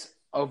chance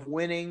of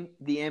winning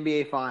the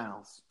NBA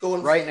Finals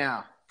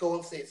now?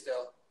 Golden State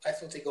still. I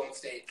still take Golden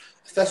State.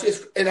 Especially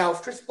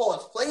if Chris Paul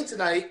is playing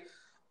tonight,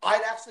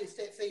 I'd actually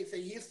say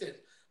Houston.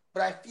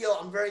 But I feel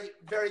I'm very,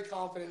 very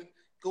confident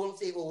Golden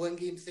State will win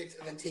Game 6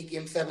 and then take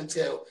Game 7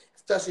 too,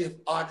 especially if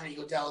Andre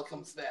Iguodala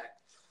comes back.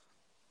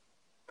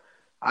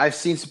 I've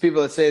seen some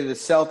people that say the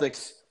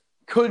Celtics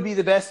could be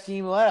the best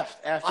team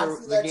left after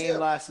the game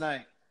last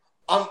night.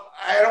 I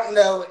don't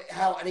know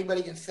how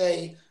anybody can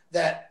say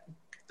that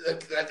the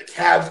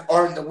Cavs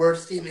aren't the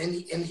worst team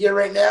in here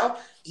right now,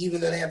 even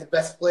though they have the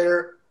best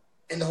player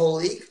in the whole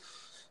league.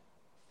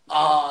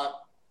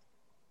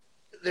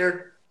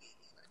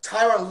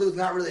 Tyronn Lue's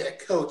not really a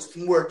coach. It's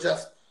more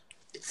just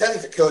it says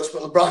he's a coach,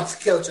 but LeBron's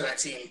the coach on that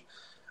team.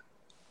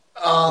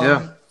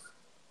 I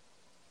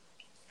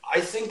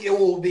think it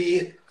will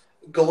be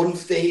Golden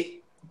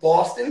State,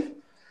 Boston,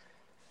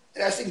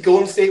 and I think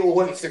Golden State will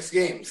win 6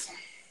 games.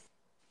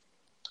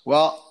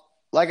 Well,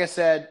 like I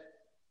said,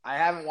 I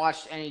haven't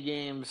watched any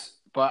games,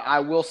 but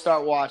I will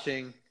start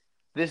watching.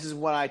 This is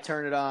when I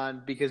turn it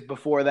on because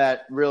before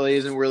that really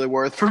isn't really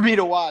worth for me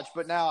to watch,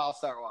 but now I'll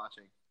start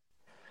watching.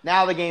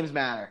 Now the games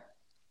matter.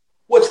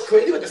 What's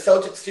crazy with the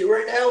Celtics too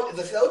right now is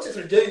the Celtics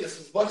are doing this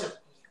with a bunch of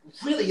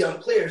really young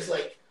players,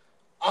 like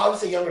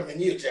obviously younger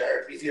than you,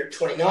 Jared, because you're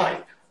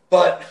 29.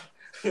 But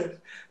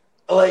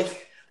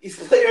like these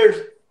players,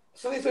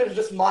 some of these players are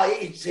just my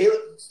age.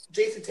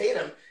 Jason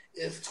Tatum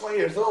is 20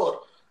 years old.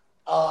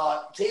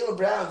 Jaylen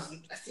Brown,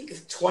 I think,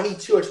 is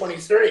 22 or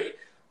 23.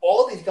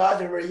 All these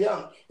guys are very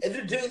young. And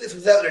they're doing this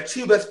without their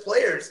 2 best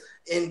players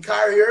in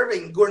Kyrie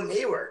Irving and Gordon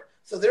Hayward.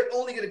 So they're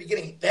only going to be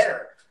getting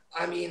better.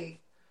 I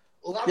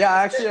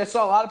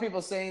saw a lot of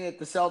people saying that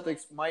the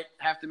Celtics might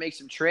have to make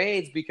some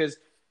trades because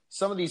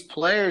some of these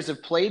players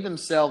have played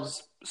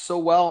themselves so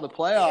well in the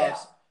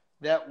playoffs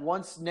that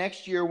once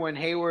next year when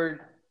Hayward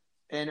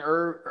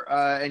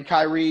and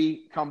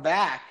Kyrie come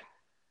back,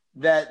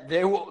 that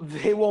they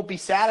won't be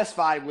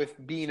satisfied with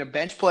being a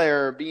bench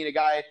player or being a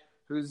guy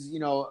who's,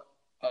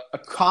 a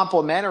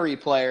complimentary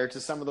player to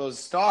some of those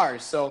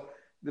stars. So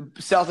the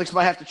Celtics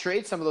might have to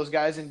trade some of those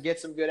guys and get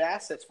some good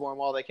assets for them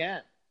while they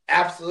can.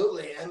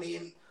 Absolutely.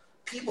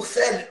 People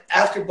said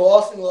after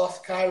Boston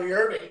lost Kyrie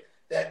Irving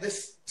that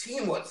this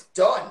team was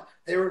done.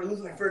 They were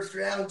losing the first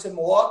round to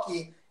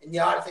Milwaukee and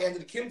Giannis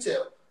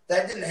Antetokounmpo.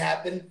 That didn't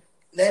happen.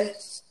 Then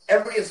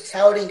everybody is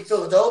touting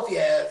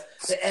Philadelphia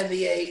as the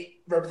NBA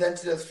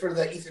representatives for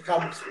the Eastern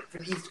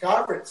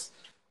Conference.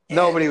 And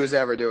nobody was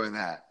ever doing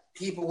that.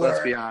 People were.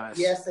 Let's be honest.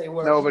 Yes, they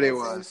were. Nobody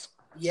was.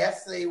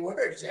 Yes, they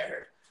were,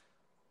 Jared.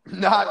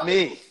 Not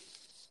me.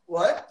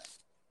 What?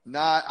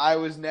 I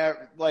was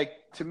never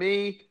 – to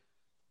me,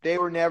 they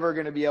were never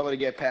going to be able to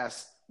get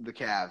past the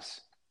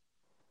Cavs.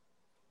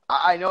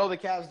 I know the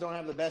Cavs don't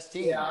have the best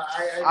team. Yeah,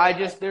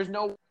 there's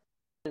no way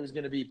it was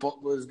going to be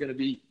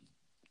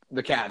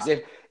the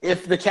Cavs.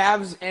 If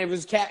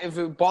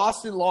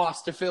Boston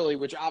lost to Philly,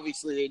 which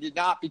obviously they did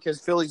not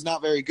because Philly's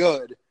not very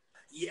good.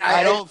 Yeah,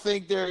 I don't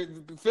think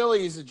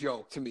Philly is a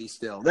joke to me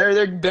still.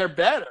 They're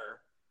better,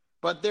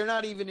 but they're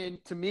not even in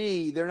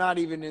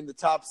the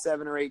top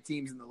 7 or 8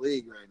 teams in the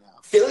league right now.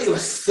 Philly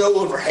was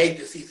so overhyped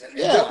this season.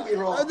 Yeah. Don't get me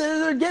wrong.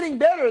 They're getting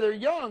better. They're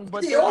young,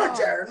 but they are,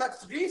 Jared. I'm not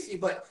disagreeing,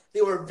 but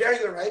they were very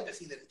overhyped this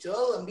season.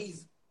 Joel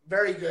Embiid's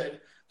very good,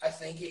 I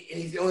think,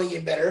 and he's only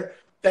getting better.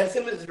 Ben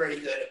Simmons is very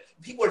good.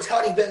 People are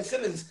touting Ben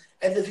Simmons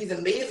as if he's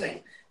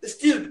amazing. This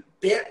dude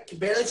can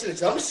barely shoot a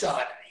jump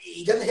shot.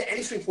 He doesn't hit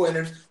any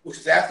three-pointers, which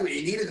is exactly what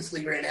you need in this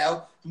league right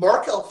now.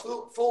 Markelle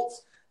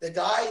Fultz, the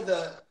guy,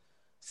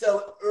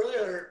 so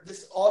earlier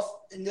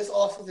in this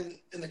offseason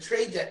in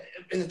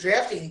the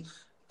drafting,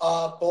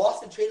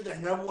 Boston traded their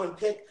number 1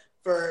 pick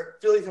for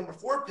Philly's number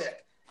 4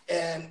 pick,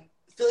 and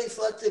Philly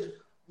selected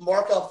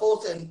Markelle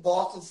Fultz, and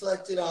Boston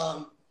selected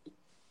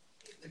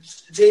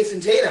Jason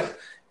Tatum,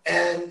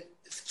 and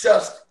it's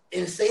just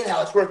insane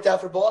how it's worked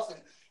out for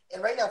Boston.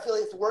 And right now,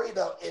 Philly has to worry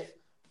about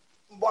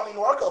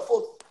Markelle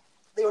Fultz.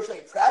 They were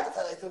showing practice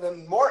highlights of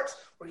him in March,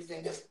 where he's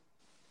doing just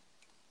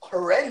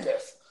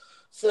horrendous.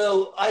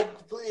 So I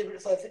completely agree.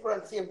 So I think we're on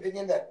the same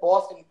opinion that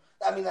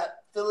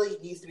Philly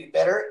needs to be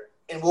better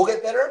and will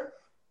get better.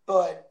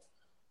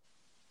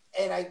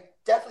 And I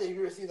definitely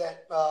agree with you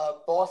that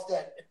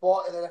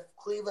if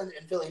Cleveland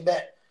and Philly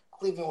met,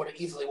 Cleveland would have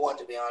easily won,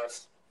 to be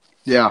honest.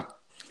 Yeah.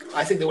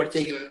 I think they would have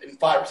taken it in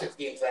 5 or 6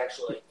 games,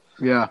 actually.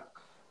 Yeah.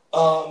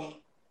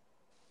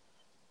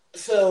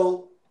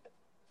 So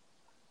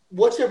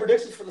what's your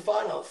predictions for the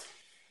finals?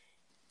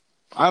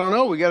 I don't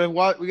know. We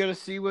gotta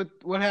see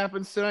what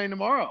happens tonight and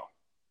tomorrow.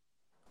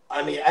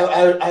 I mean,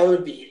 I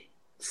would be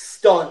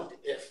stunned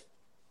if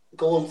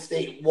Golden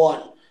State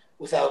won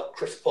without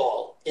Chris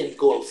Paul in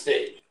Golden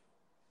State.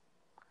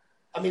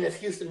 I mean, if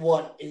Houston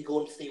won in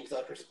Golden State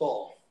without Chris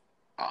Paul.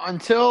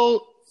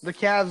 Until the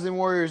Cavs and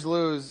Warriors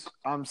lose,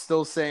 I'm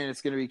still saying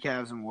it's going to be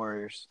Cavs and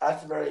Warriors.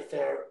 That's very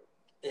fair.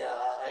 Yeah,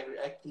 I agree.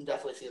 I can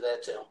definitely see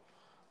that too.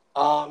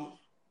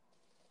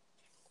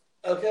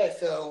 Okay,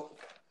 so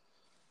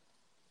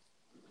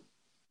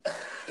I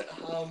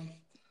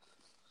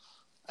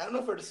don't know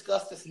if we'll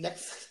discuss this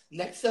next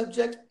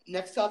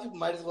topic.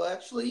 Might as well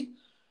actually.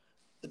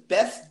 The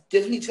best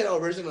Disney Channel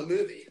original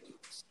movie.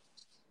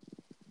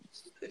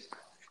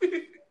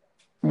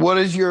 What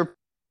is your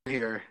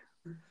here?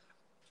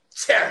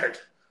 Jared,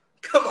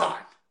 come on.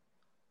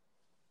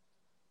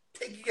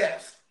 Take a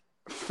guess.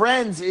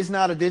 Friends is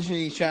not a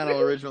Disney Channel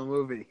original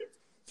movie.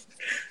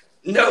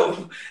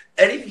 No,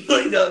 $80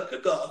 million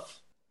cook-off.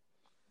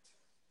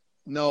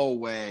 No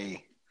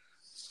way.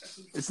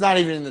 It's not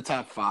even in the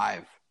top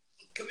 5.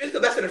 It's the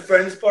best of the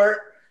Friends part,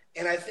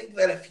 and I think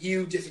that if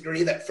you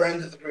disagree that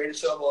Friends is the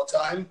greatest show of all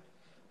time,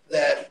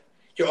 that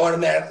you're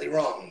automatically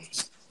wrong.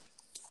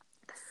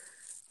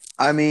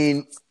 I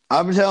mean,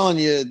 I'm telling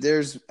you,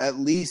 there's at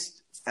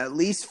least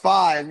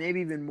 5, maybe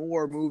even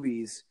more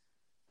movies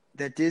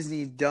that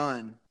Disney's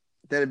done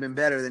that have been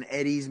better than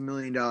Eddie's $1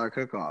 Million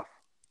Cook-Off.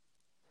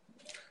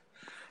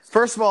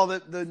 First of all,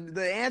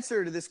 the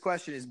answer to this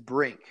question is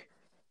Brink.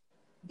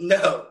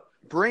 No.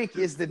 Brink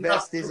is the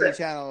best Disney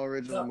Channel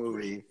original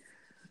movie.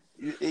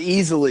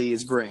 Easily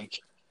is Brink.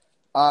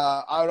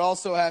 I would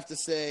also have to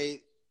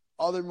say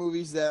other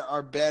movies that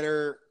are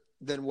better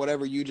than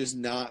whatever you just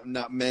not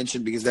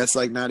mentioned, because that's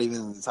like not even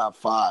in the top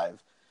 5.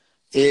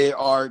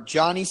 Are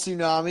Johnny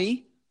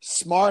Tsunami,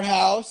 Smart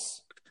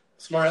House.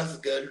 Smart House is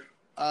good.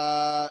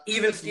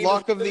 Even Stevens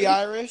Luck of movie? the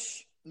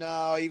Irish.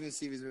 No, even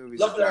Stevens' movies.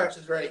 Luck of the Irish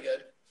is very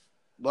good.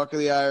 Luck of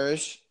the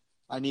Irish.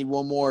 I need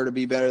one more to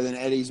be better than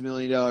Eddie's $1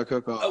 Million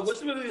Cook-Off.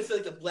 What's the movie that's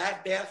like the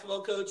black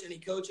basketball coach and he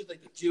coaches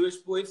like the Jewish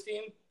boys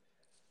team?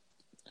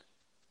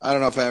 I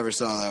don't know if I ever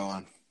saw that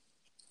one.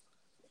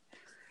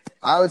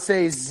 I would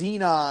say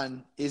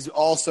Xenon is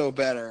also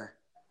better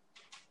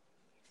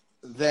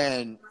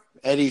than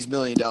Eddie's $1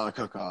 Million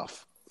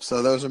Cook-Off.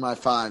 So those are my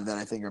 5 that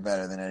I think are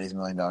better than Eddie's $1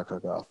 Million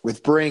Cook-Off,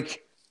 with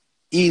Brink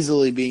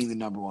easily being the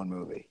number 1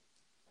 movie.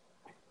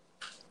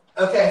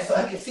 Okay, so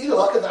I can see the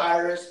Luck of the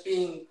Irish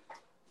being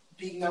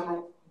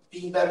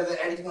better than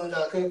Eddie's $1 Million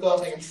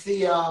Cook-Off. I can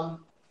see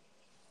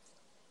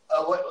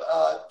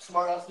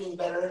Smart House being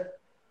better,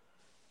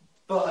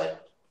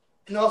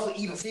 and also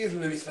even Steve's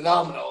movie is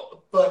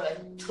phenomenal. But I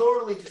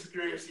totally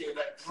disagree with you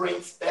that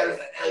Brink's better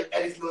than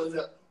Eddie's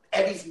 $1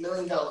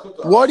 Million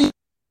Cook-Off. What do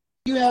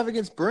you have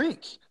against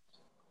Brink?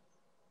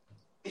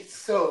 It's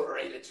so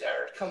overrated,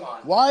 Jared. Come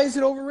on. Why is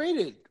it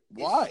overrated?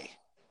 Why?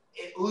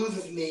 It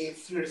loses me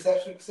through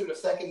the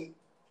second.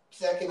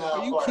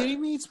 Are you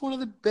kidding me? It's one of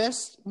the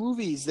best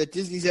movies that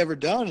Disney's ever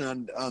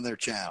done on their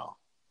channel.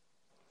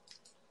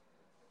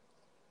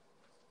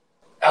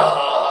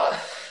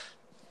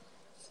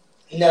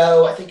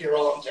 No, I think you're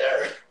wrong,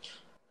 Jared.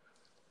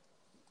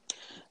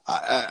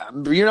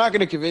 You're not going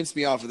to convince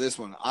me off of this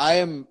one. I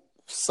am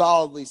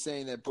solidly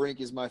saying that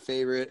Brink is my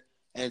favorite,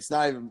 and it's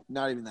not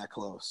even that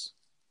close.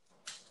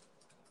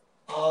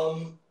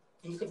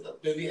 I'm looking at the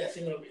movie I've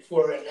seen it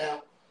before right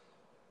now.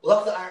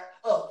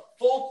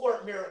 Full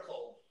Court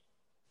Miracle.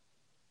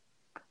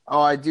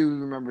 Oh, I do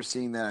remember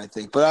seeing that, I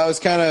think. But I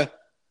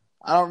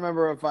don't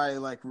remember if I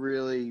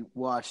really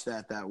watched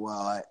that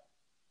well.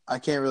 I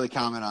can't really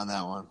comment on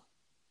that one.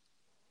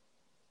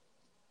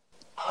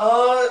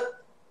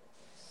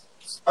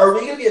 Are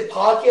we going to be a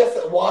podcast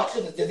that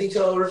watches the Disney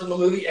Channel original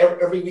movie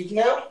every week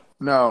now?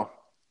 No.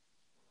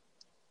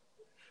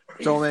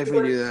 Don't make me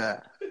do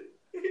that.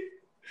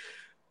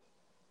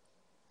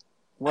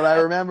 What I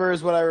remember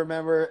is what I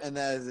remember, and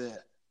that is it.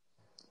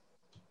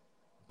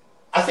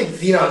 I think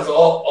Xenon's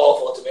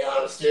awful, to be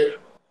honest, dude.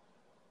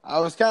 I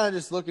was kind of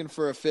just looking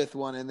for a fifth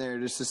one in there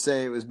just to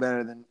say it was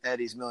better than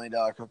Eddie's $1 Million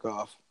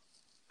Cook-Off.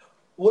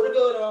 What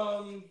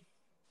about,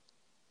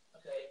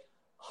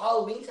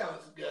 Halloween Town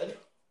is good.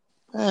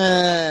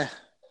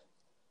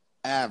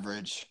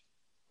 Average.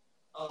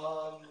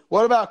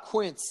 What about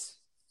Quince?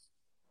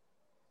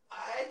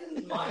 I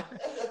didn't mind.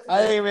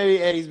 I think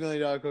maybe Eddie's $1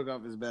 Million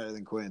Cook-Off is better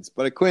than Quince,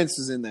 but a Quince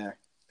is in there.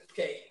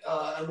 Okay,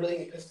 I'm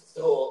really pissed at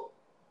the whole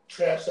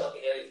trash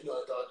talking Eddie's $1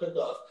 Million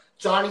Cook-Off.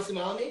 Johnny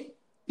Tsunami?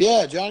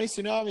 Yeah, Johnny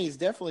Tsunami is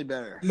definitely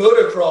better.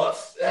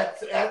 Motocross. That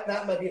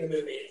might be the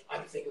movie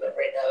I'm thinking of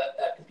right now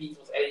that competes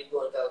with Eddie's $1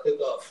 Million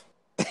Cook-Off.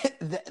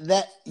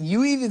 that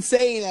you even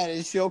saying that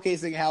is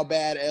showcasing how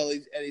bad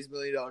Eddie's $1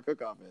 Million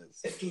Cook-Off is.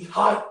 It's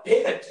hot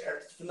been there.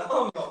 It's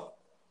phenomenal.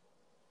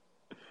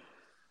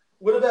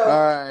 What about?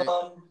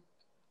 All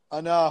right.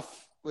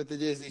 Enough with the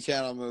Disney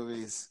Channel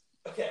movies.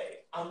 Okay,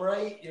 I'm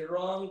right. You're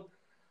wrong.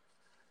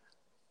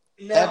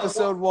 Now,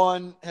 Episode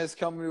 1 has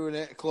come to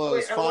a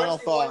close. Final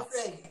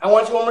thoughts. I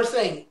want to do one more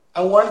thing.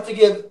 I wanted to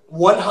give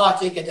one hot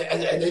take at the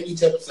end of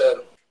each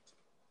episode.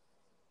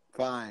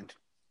 Fine.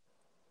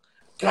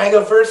 Can I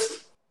go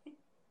first?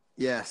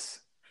 Yes.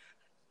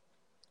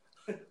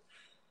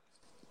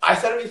 I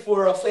said it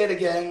before. I'll say it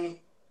again.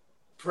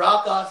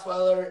 Brock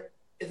Osweiler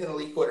is an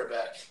elite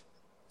quarterback.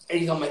 And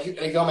he's on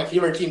my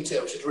favorite team,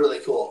 too, which is really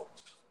cool.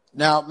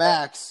 Now,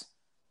 Max,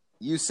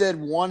 you said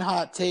one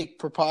hot take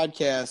per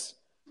podcast.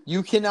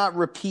 You cannot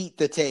repeat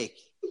the take.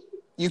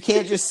 You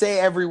can't just say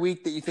every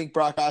week that you think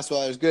Brock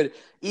Osweiler is good.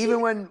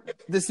 Even when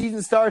the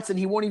season starts and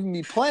he won't even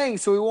be playing,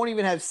 so he won't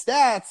even have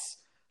stats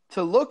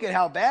to look at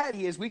how bad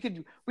he is. We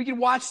could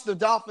watch the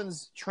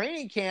Dolphins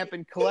training camp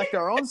and collect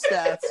our own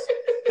stats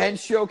and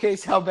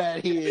showcase how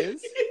bad he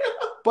is.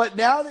 But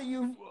now that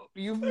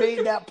you've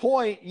made that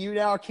point, you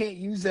now can't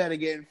use that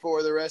again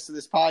for the rest of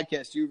this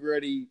podcast. You've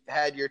already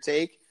had your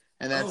take,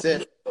 and that's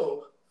it.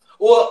 No.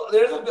 Well,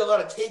 there's going to be a lot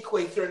of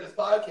takeaways during this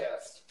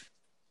podcast.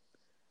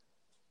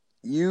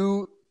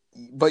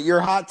 But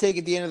your hot take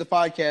at the end of the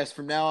podcast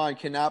from now on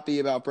cannot be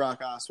about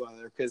Brock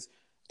Osweiler because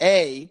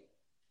A,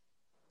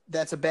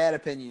 that's a bad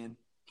opinion,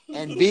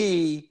 and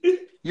B,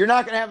 you're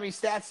not going to have any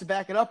stats to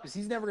back it up because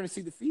he's never going to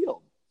see the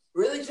field.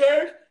 Really,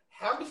 Jared?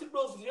 How many Super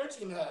Bowls does your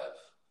team have?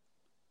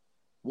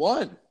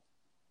 1.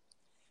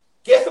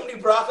 Guess how many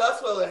Brock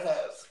Osweiler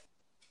has?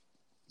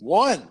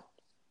 1.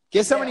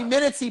 Guess how many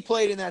minutes he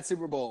played in that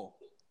Super Bowl?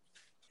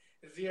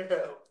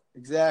 0.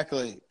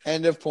 Exactly.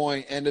 End of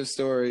point. End of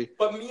story.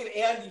 But me and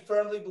Andy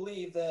firmly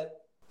believe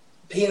that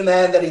he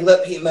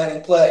let Peyton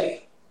Manning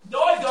play.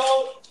 No, I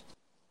don't.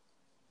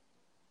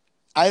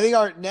 I think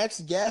our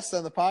next guest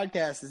on the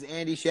podcast is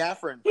Andy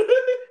Shaffrin.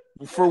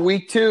 For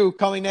week 2,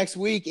 coming next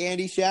week,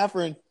 Andy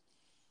Shaffrin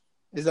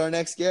is our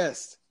next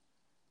guest.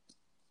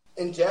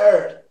 And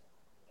Jared,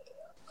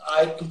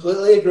 I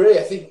completely agree.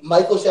 I think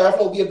Michael Shaffrin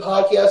will be a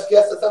podcast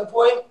guest at some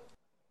point.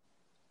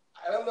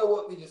 I don't know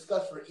what we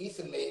discussed for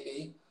Ethan,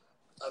 maybe.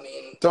 I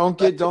mean, don't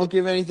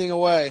give anything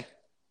away.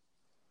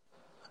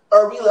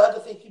 Are we allowed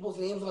to say people's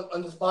names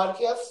on this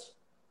podcast?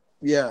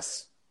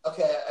 Yes.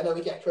 Okay, I know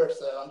we can't curse,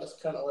 though. I'm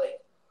just kind of like,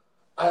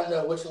 I don't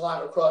know which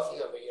line we're crossing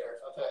over here.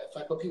 If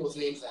I put people's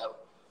names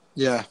out.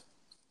 Yeah.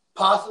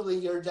 Possibly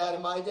your dad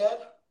and my dad.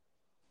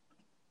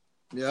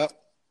 Yep.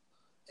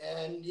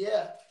 And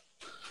yeah,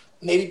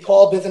 maybe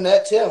Paul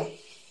Bissonnette too.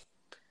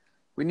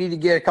 We need to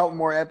get a couple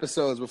more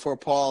episodes before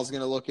Paul's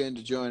going to look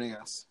into joining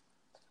us.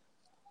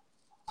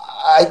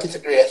 I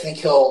disagree. I think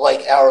he'll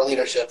like our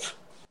leadership.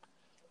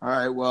 All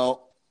right,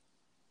 well,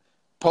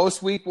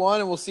 post week 1,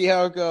 and we'll see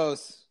how it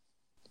goes.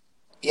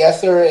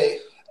 Yes, sir.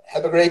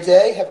 Have a great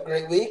day. Have a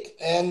great week.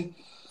 And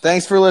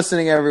thanks for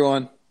listening,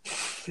 everyone.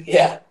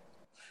 Yeah.